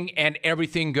anything and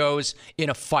everything goes in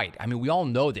a fight. I mean, we all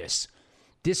know this.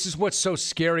 This is what's so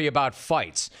scary about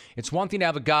fights. It's one thing to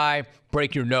have a guy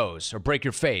break your nose or break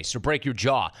your face or break your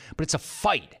jaw, but it's a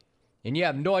fight. And you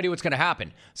have no idea what's going to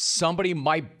happen. Somebody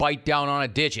might bite down on a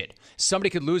digit. Somebody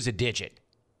could lose a digit.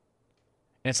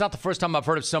 And it's not the first time I've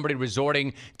heard of somebody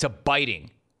resorting to biting.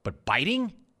 But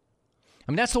biting?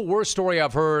 I mean, that's the worst story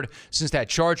I've heard since that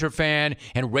Charger fan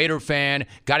and Raider fan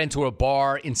got into a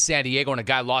bar in San Diego and a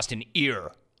guy lost an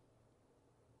ear.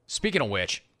 Speaking of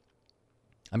which,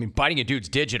 I mean, biting a dude's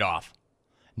digit off.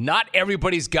 Not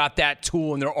everybody's got that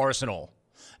tool in their arsenal.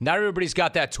 Not everybody's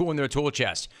got that tool in their tool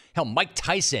chest. Hell, Mike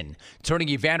Tyson turning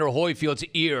Evander Holyfield's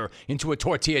ear into a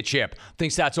tortilla chip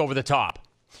thinks that's over the top.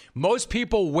 Most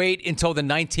people wait until the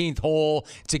 19th hole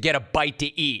to get a bite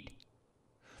to eat.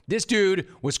 This dude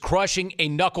was crushing a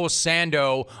knuckle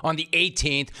sando on the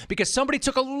 18th because somebody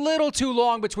took a little too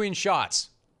long between shots.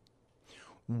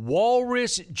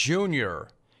 Walrus Jr.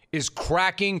 is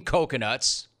cracking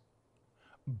coconuts.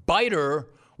 Biter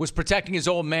was protecting his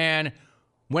old man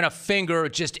when a finger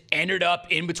just ended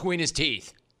up in between his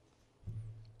teeth.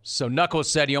 So Knuckles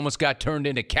said he almost got turned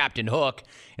into Captain Hook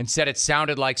and said it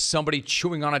sounded like somebody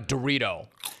chewing on a Dorito.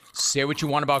 Say what you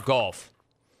want about golf.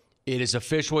 It is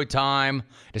officially time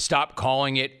to stop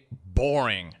calling it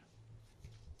boring.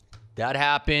 That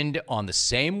happened on the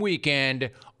same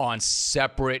weekend on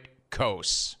separate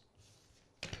coasts.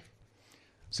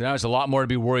 So now there's a lot more to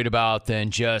be worried about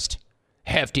than just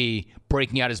Hefty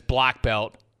breaking out his black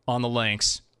belt on the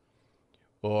links,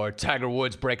 or Tiger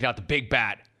Woods breaking out the big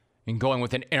bat and going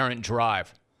with an errant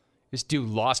drive. This dude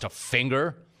lost a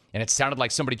finger, and it sounded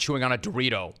like somebody chewing on a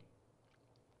Dorito.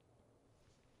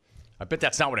 I bet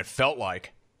that's not what it felt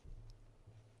like.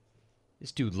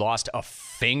 This dude lost a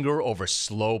finger over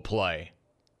slow play.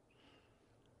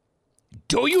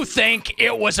 Do you think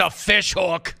it was a fish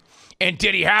hook? And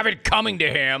did he have it coming to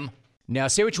him? Now,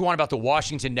 say what you want about the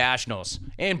Washington Nationals,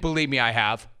 and believe me, I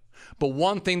have. But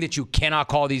one thing that you cannot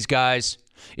call these guys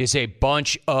is a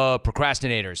bunch of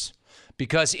procrastinators.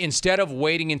 Because instead of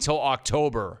waiting until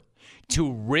October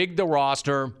to rig the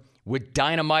roster with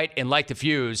dynamite and light the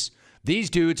fuse,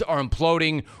 these dudes are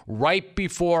imploding right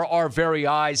before our very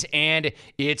eyes, and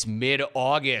it's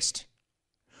mid-August.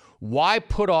 Why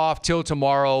put off till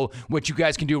tomorrow what you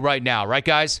guys can do right now, right,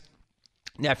 guys?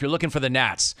 Now, if you're looking for the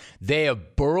Nats, they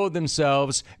have burrowed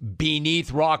themselves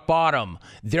beneath rock bottom.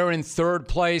 They're in third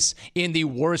place in the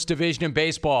worst division in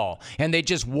baseball, and they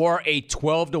just wore a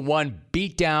 12-1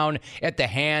 beatdown at the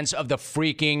hands of the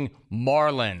freaking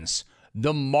Marlins.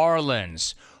 The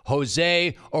Marlins.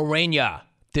 Jose Urena,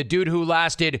 the dude who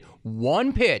lasted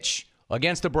one pitch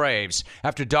against the Braves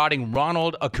after dotting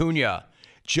Ronald Acuna,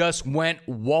 just went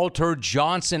Walter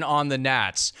Johnson on the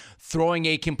Nats, throwing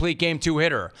a complete game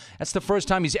 2-hitter. That's the first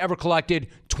time he's ever collected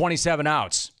 27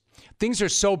 outs. Things are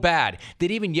so bad that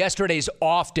even yesterday's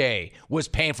off day was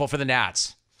painful for the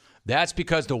Nats. That's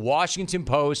because the Washington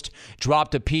Post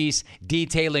dropped a piece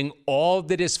detailing all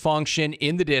the dysfunction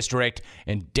in the district,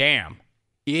 and damn,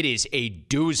 it is a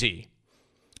doozy.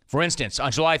 For instance,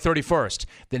 on July 31st,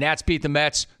 the Nats beat the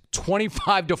Mets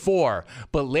 25-4,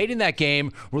 but late in that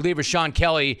game, reliever Sean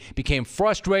Kelly became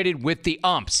frustrated with the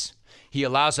umps. He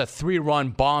allows a 3-run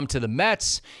bomb to the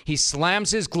Mets, he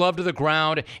slams his glove to the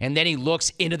ground, and then he looks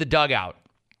into the dugout.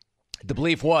 The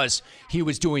belief was he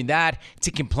was doing that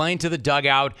to complain to the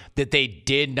dugout that they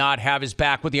did not have his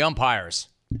back with the umpires.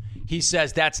 He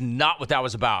says that's not what that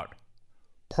was about.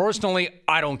 Personally,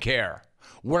 I don't care.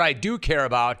 What I do care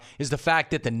about is the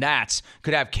fact that the Nats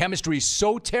could have chemistry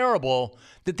so terrible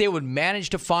that they would manage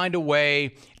to find a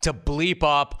way to bleep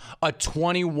up a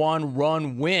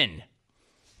 21-run win.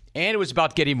 And it was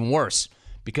about to get even worse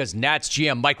because Nats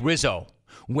GM Mike Rizzo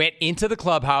went into the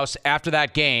clubhouse after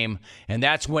that game, and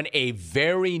that's when a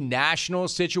very national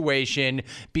situation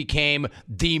became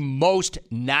the most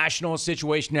national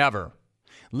situation ever.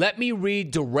 Let me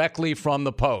read directly from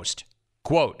the Post.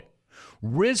 Quote,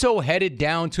 Rizzo headed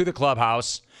down to the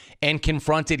clubhouse and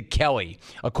confronted Kelly,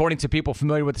 according to people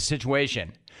familiar with the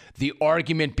situation. The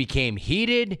argument became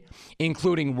heated,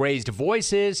 including raised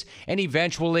voices, and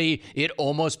eventually it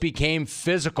almost became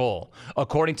physical,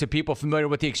 according to people familiar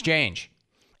with the exchange.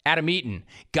 Adam Eaton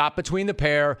got between the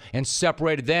pair and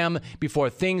separated them before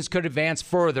things could advance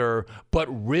further, but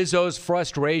Rizzo's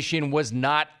frustration was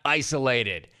not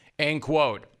isolated. End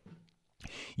quote.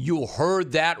 You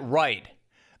heard that right.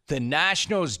 The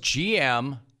Nationals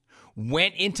GM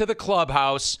went into the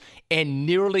clubhouse and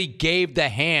nearly gave the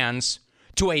hands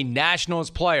to a Nationals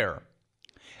player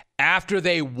after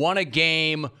they won a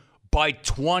game by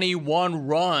 21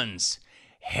 runs.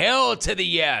 Hell to the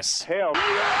yes. Hell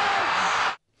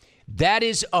yeah. That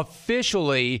is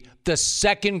officially the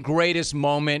second greatest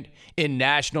moment in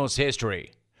Nationals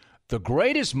history. The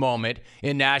greatest moment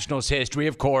in Nationals history,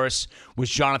 of course, was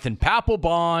Jonathan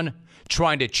Papelbon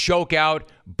trying to choke out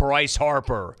Bryce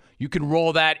Harper. You can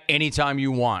roll that anytime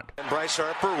you want. And Bryce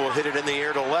Harper will hit it in the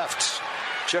air to left.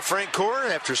 Jeff Francoeur,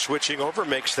 after switching over,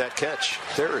 makes that catch.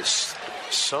 There is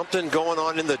something going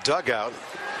on in the dugout.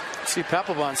 See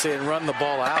Papelbon saying run the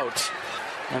ball out,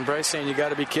 and Bryce saying you got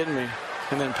to be kidding me.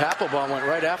 And then Papelbon went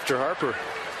right after Harper.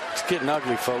 It's getting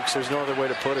ugly, folks. There's no other way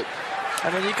to put it.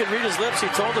 I mean, you could read his lips. He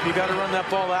told him you got to run that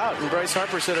ball out. And Bryce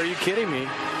Harper said, are you kidding me?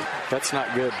 That's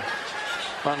not good.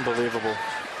 Unbelievable.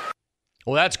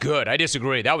 Well, that's good. I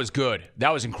disagree. That was good.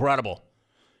 That was incredible.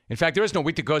 In fact, there is no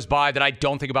week that goes by that I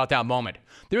don't think about that moment.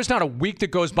 There's not a week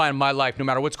that goes by in my life, no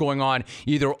matter what's going on,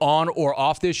 either on or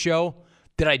off this show,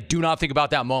 that I do not think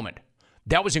about that moment.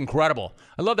 That was incredible.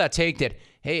 I love that take that,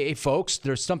 hey, folks,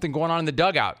 there's something going on in the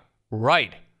dugout.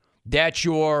 Right. That's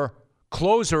your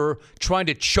closer trying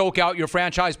to choke out your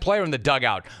franchise player in the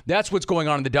dugout. That's what's going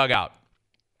on in the dugout.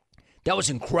 That was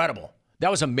incredible.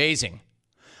 That was amazing.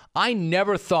 I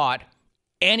never thought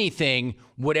anything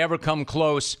would ever come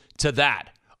close to that.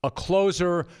 A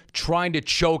closer trying to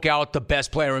choke out the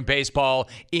best player in baseball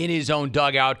in his own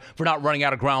dugout for not running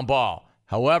out a ground ball.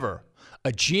 However, a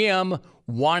GM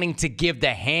wanting to give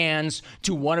the hands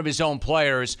to one of his own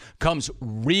players comes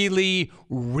really,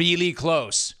 really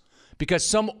close. Because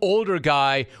some older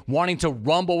guy wanting to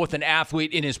rumble with an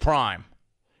athlete in his prime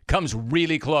comes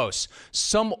really close.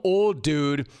 Some old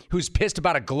dude who's pissed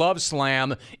about a glove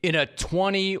slam in a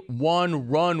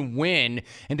 21-run win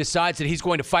and decides that he's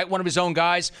going to fight one of his own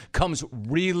guys comes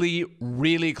really,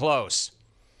 really close.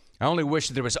 I only wish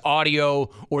that there was audio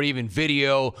or even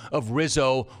video of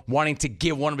Rizzo wanting to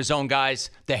give one of his own guys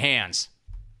the hands.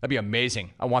 That'd be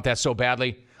amazing. I want that so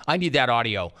badly. I need that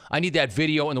audio. I need that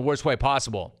video in the worst way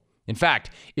possible. In fact,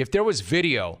 if there was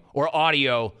video or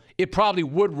audio, it probably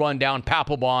would run down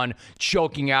Papelbon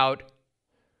choking out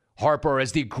Harper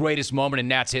as the greatest moment in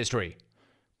Nats history.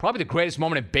 Probably the greatest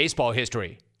moment in baseball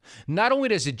history. Not only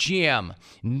does a GM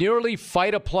nearly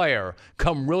fight a player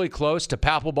come really close to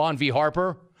Papelbon v.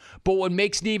 Harper, but what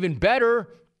makes it even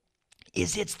better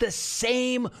is it's the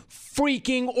same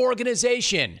freaking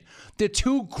organization. The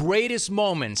two greatest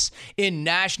moments in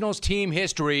Nationals team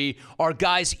history are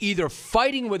guys either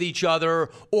fighting with each other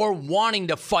or wanting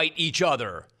to fight each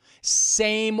other.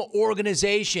 Same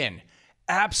organization.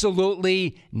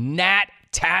 Absolutely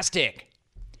Nat-tastic.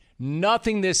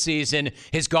 Nothing this season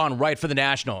has gone right for the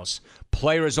Nationals.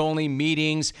 Players-only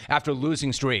meetings after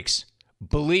losing streaks.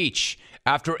 Bleach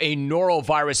after a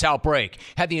norovirus outbreak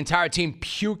had the entire team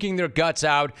puking their guts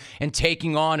out and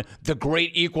taking on the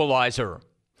great equalizer.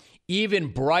 Even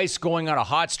Bryce going on a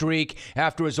hot streak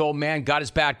after his old man got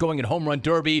his bat going in home run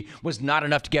derby was not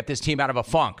enough to get this team out of a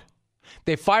funk.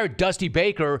 They fired Dusty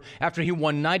Baker after he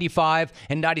won 95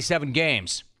 and 97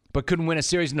 games, but couldn't win a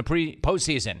series in the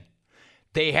postseason.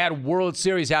 They had World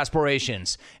Series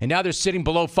aspirations, and now they're sitting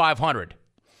below 500.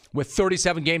 With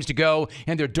 37 games to go,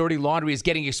 and their dirty laundry is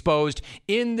getting exposed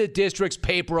in the district's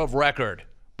paper of record.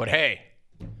 But hey,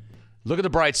 look at the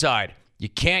bright side. You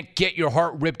can't get your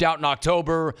heart ripped out in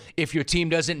October if your team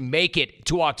doesn't make it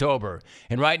to October.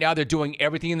 And right now they're doing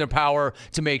everything in their power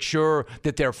to make sure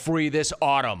that they're free this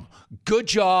autumn. Good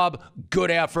job,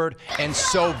 good effort, and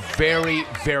so very,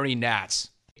 very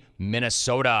Nats.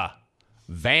 Minnesota.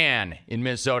 Van in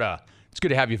Minnesota. It's good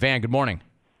to have you, Van. Good morning.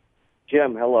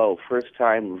 Jim, hello. First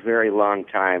time, very long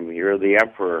time. You're the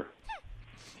emperor.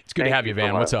 It's good to have you,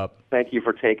 Van. What's up? Thank you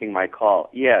for taking my call.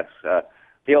 Yes,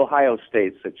 the Ohio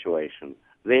State situation.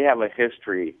 They have a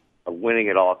history of winning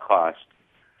at all costs.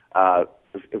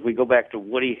 If we go back to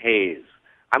Woody Hayes,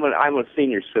 I'm a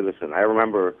senior citizen. I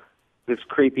remember this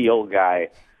creepy old guy.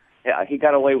 He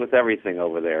got away with everything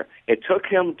over there. It took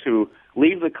him to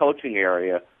leave the coaching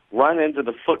area, run into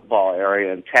the football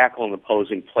area, and tackle an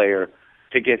opposing player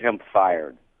to get him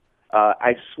fired.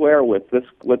 I swear, with this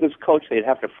coach, they'd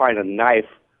have to find a knife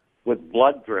with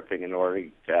blood dripping in order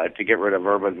to get rid of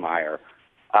Urban Meyer.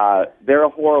 They're a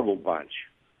horrible bunch,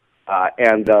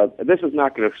 and this is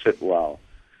not going to sit well.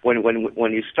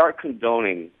 When you start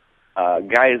condoning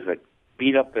guys that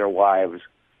beat up their wives,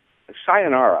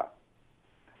 sayonara.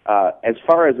 As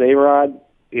far as A-Rod,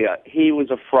 yeah, he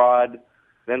was a fraud.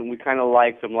 Then we kind of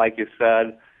liked him, like you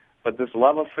said. But this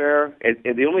love affair,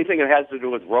 the only thing it has to do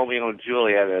with Romeo and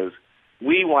Juliet is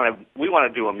we want to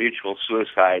do a mutual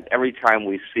suicide every time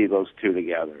we see those two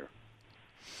together.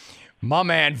 My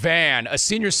man, Van, a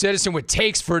senior citizen with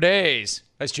takes for days.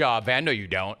 Nice job, Van. No, you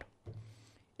don't.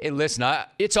 Hey, listen,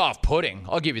 it's off-putting.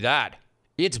 I'll give you that.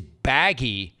 It's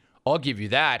baggy. I'll give you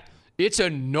that. It's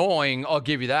annoying. I'll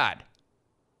give you that.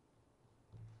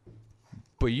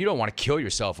 But you don't want to kill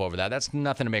yourself over that. That's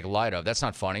nothing to make light of. That's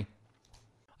not funny.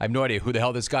 I have no idea who the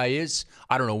hell this guy is.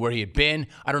 I don't know where he had been.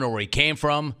 I don't know where he came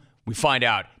from. We find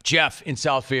out. Jeff in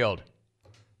Southfield.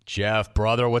 Jeff,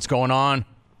 brother, what's going on?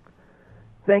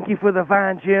 Thank you for the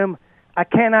vine, Jim. I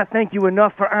cannot thank you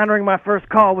enough for honoring my first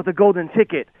call with a golden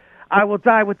ticket. I will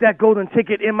die with that golden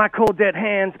ticket in my cold, dead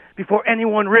hands before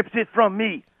anyone rips it from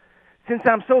me. Since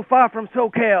I'm so far from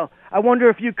SoCal, I wonder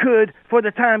if you could, for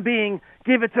the time being,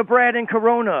 give it to Brad in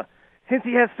Corona. Since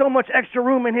he has so much extra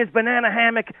room in his banana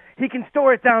hammock, he can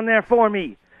store it down there for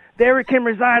me. There it can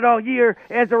reside all year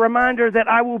as a reminder that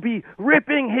I will be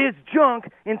ripping his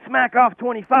junk in Smack Off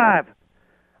 25.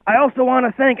 I also want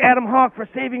to thank Adam Hawk for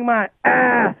saving my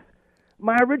ass.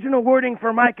 My original wording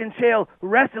for Mike and Chael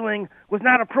wrestling was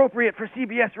not appropriate for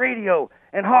CBS radio,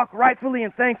 and Hawk rightfully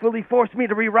and thankfully forced me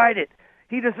to rewrite it.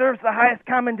 He deserves the highest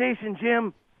commendation,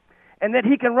 Jim. And that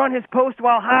he can run his post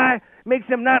while high makes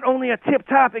him not only a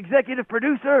tip-top executive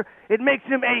producer, it makes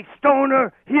him a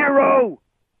stoner hero.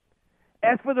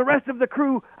 As for the rest of the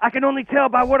crew, I can only tell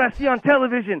by what I see on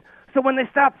television. So when they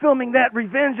stop filming that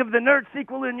Revenge of the Nerd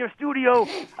sequel in your studio,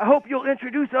 I hope you'll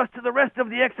introduce us to the rest of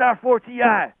the XR4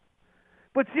 Ti.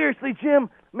 But seriously, Jim,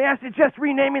 may I suggest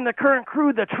renaming the current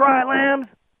crew the Tri-Lambs?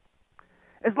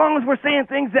 As long as we're saying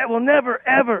things that will never,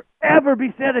 ever, ever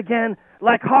be said again,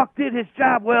 like Hawk did his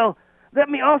job well, let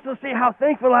me also say how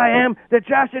thankful I am that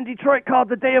Josh in Detroit called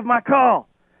the day of my call.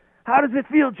 How does it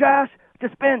feel, Josh, to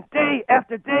spend day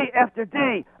after day after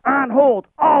day on hold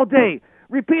all day,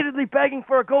 repeatedly begging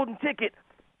for a golden ticket,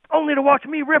 only to watch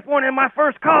me rip one in my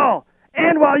first call,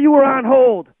 and while you were on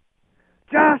hold?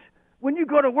 Josh, when you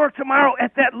go to work tomorrow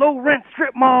at that low-rent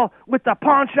strip mall with the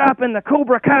pawn shop and the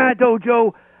Cobra Kai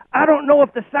dojo, I don't know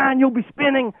if the sign you'll be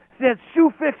spinning says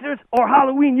Shoe Fixers or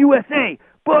Halloween USA,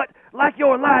 but like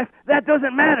your life, that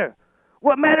doesn't matter.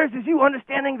 What matters is you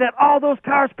understanding that all those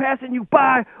cars passing you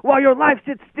by while your life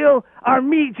sits still are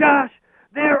me, Josh.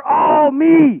 They're all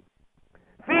me.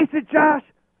 Face it, Josh,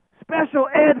 Special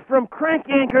Ed from Crank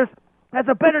Yankers has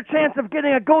a better chance of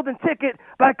getting a golden ticket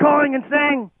by calling and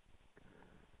saying,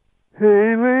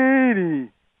 "Hey, lady,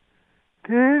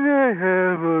 can I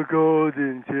have a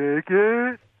golden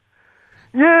ticket?"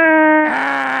 Yeah!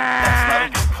 That's not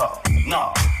a good call.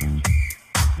 No.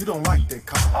 You don't like that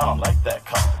call. I don't like that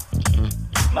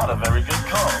call. Not a very good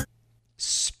call.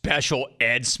 Special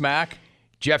Ed smack?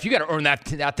 Jeff, you got to earn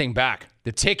that thing back.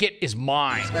 The ticket is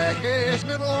mine.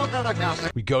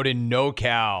 We go to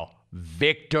NoCal.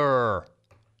 Victor.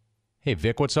 Hey,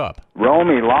 Vic, what's up?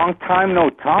 Romy, long time no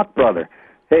talk, brother.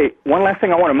 Hey, one last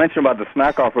thing I want to mention about the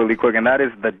Smack Off really quick, and that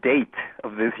is the date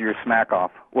of this year's Smack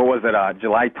Off. What was it,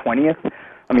 July 20th?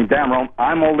 I mean, damn, Rome,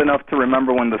 I'm old enough to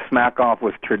remember when the Smack Off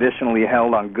was traditionally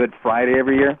held on Good Friday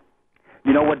every year.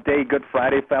 You know what day Good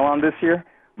Friday fell on this year?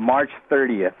 March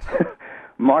 30th.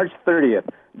 March 30th.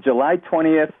 July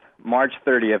 20th, March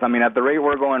 30th. I mean, at the rate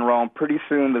we're going, Rome, pretty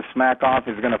soon the Smack Off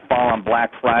is going to fall on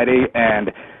Black Friday,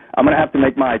 and I'm going to have to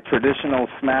make my traditional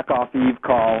Smack Off Eve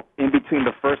call in between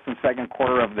the first and second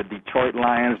quarter of the Detroit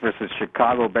Lions versus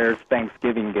Chicago Bears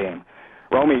Thanksgiving game.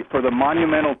 Romy, for the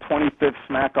monumental 25th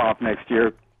Smack Off next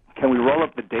year, can we roll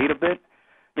up the date a bit?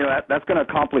 You know, that's going to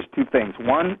accomplish two things.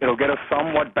 One, it'll get us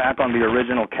somewhat back on the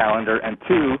original calendar, and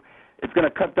two, it's going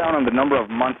to cut down on the number of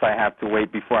months I have to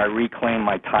wait before I reclaim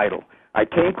my title. I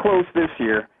came close this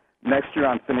year. Next year,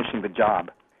 I'm finishing the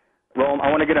job. Rome, I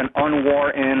want to get an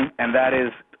unwar in, and that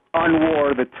is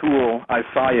unwar the tool I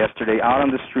saw yesterday out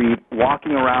on the street,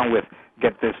 walking around with,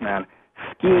 get this, man,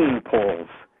 skiing poles.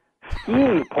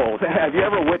 Skiing poles. Have you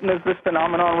ever witnessed this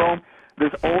phenomenon, Rome?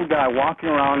 This old guy walking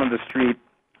around on the street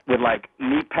with, like,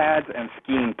 knee pads and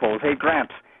skiing poles. Hey,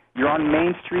 Gramps, you're on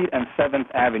Main Street and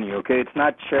 7th Avenue, okay? It's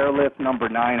not Chairlift number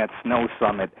 9 at Snow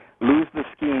Summit. Lose the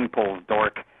skiing poles,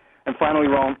 dork. And finally,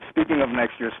 Rome, speaking of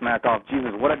next year's Smack Off,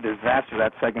 Jesus, what a disaster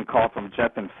that second call from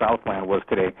Jeff in Southland was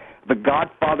today. The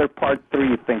Godfather Part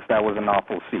 3 thinks that was an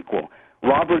awful sequel.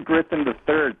 Robert Griffin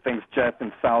III thinks Jeff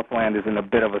in Southland is in a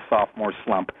bit of a sophomore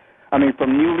slump. I mean,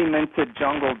 from newly minted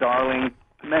Jungle Darling,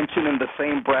 mentioned in the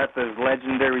same breath as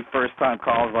legendary first-time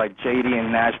calls like J.D.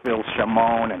 in Nashville's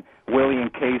Shimon and Willie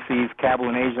and Casey's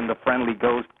Cablinasian the Friendly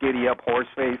Ghost, Giddy Up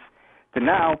Horseface, to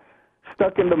now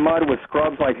stuck in the mud with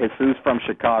scrubs like Jesus from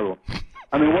Chicago.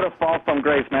 I mean, what a fall from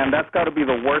grace, man. That's got to be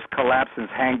the worst collapse since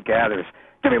Hank Gathers.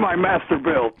 Give me my master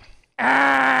bill.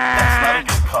 That's not a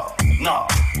good call. No.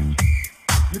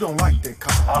 You don't like that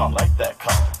call. I don't like that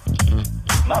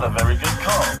call. Not a very good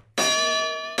call.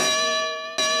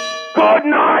 Good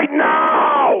night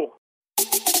now!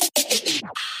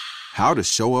 How to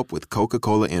show up with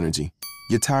Coca-Cola Energy.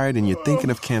 You're tired and you're thinking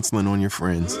of canceling on your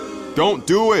friends. Don't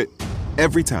do it!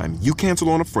 Every time you cancel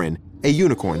on a friend, a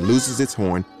unicorn loses its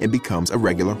horn and becomes a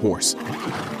regular horse.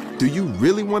 Do you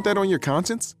really want that on your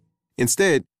conscience?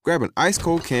 Instead, grab an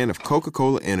ice-cold can of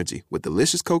Coca-Cola Energy with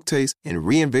delicious Coke taste and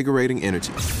reinvigorating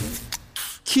energy.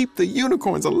 Keep the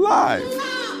unicorns alive!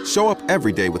 Show up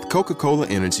every day with Coca-Cola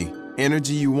Energy.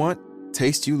 Energy you want,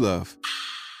 taste you love.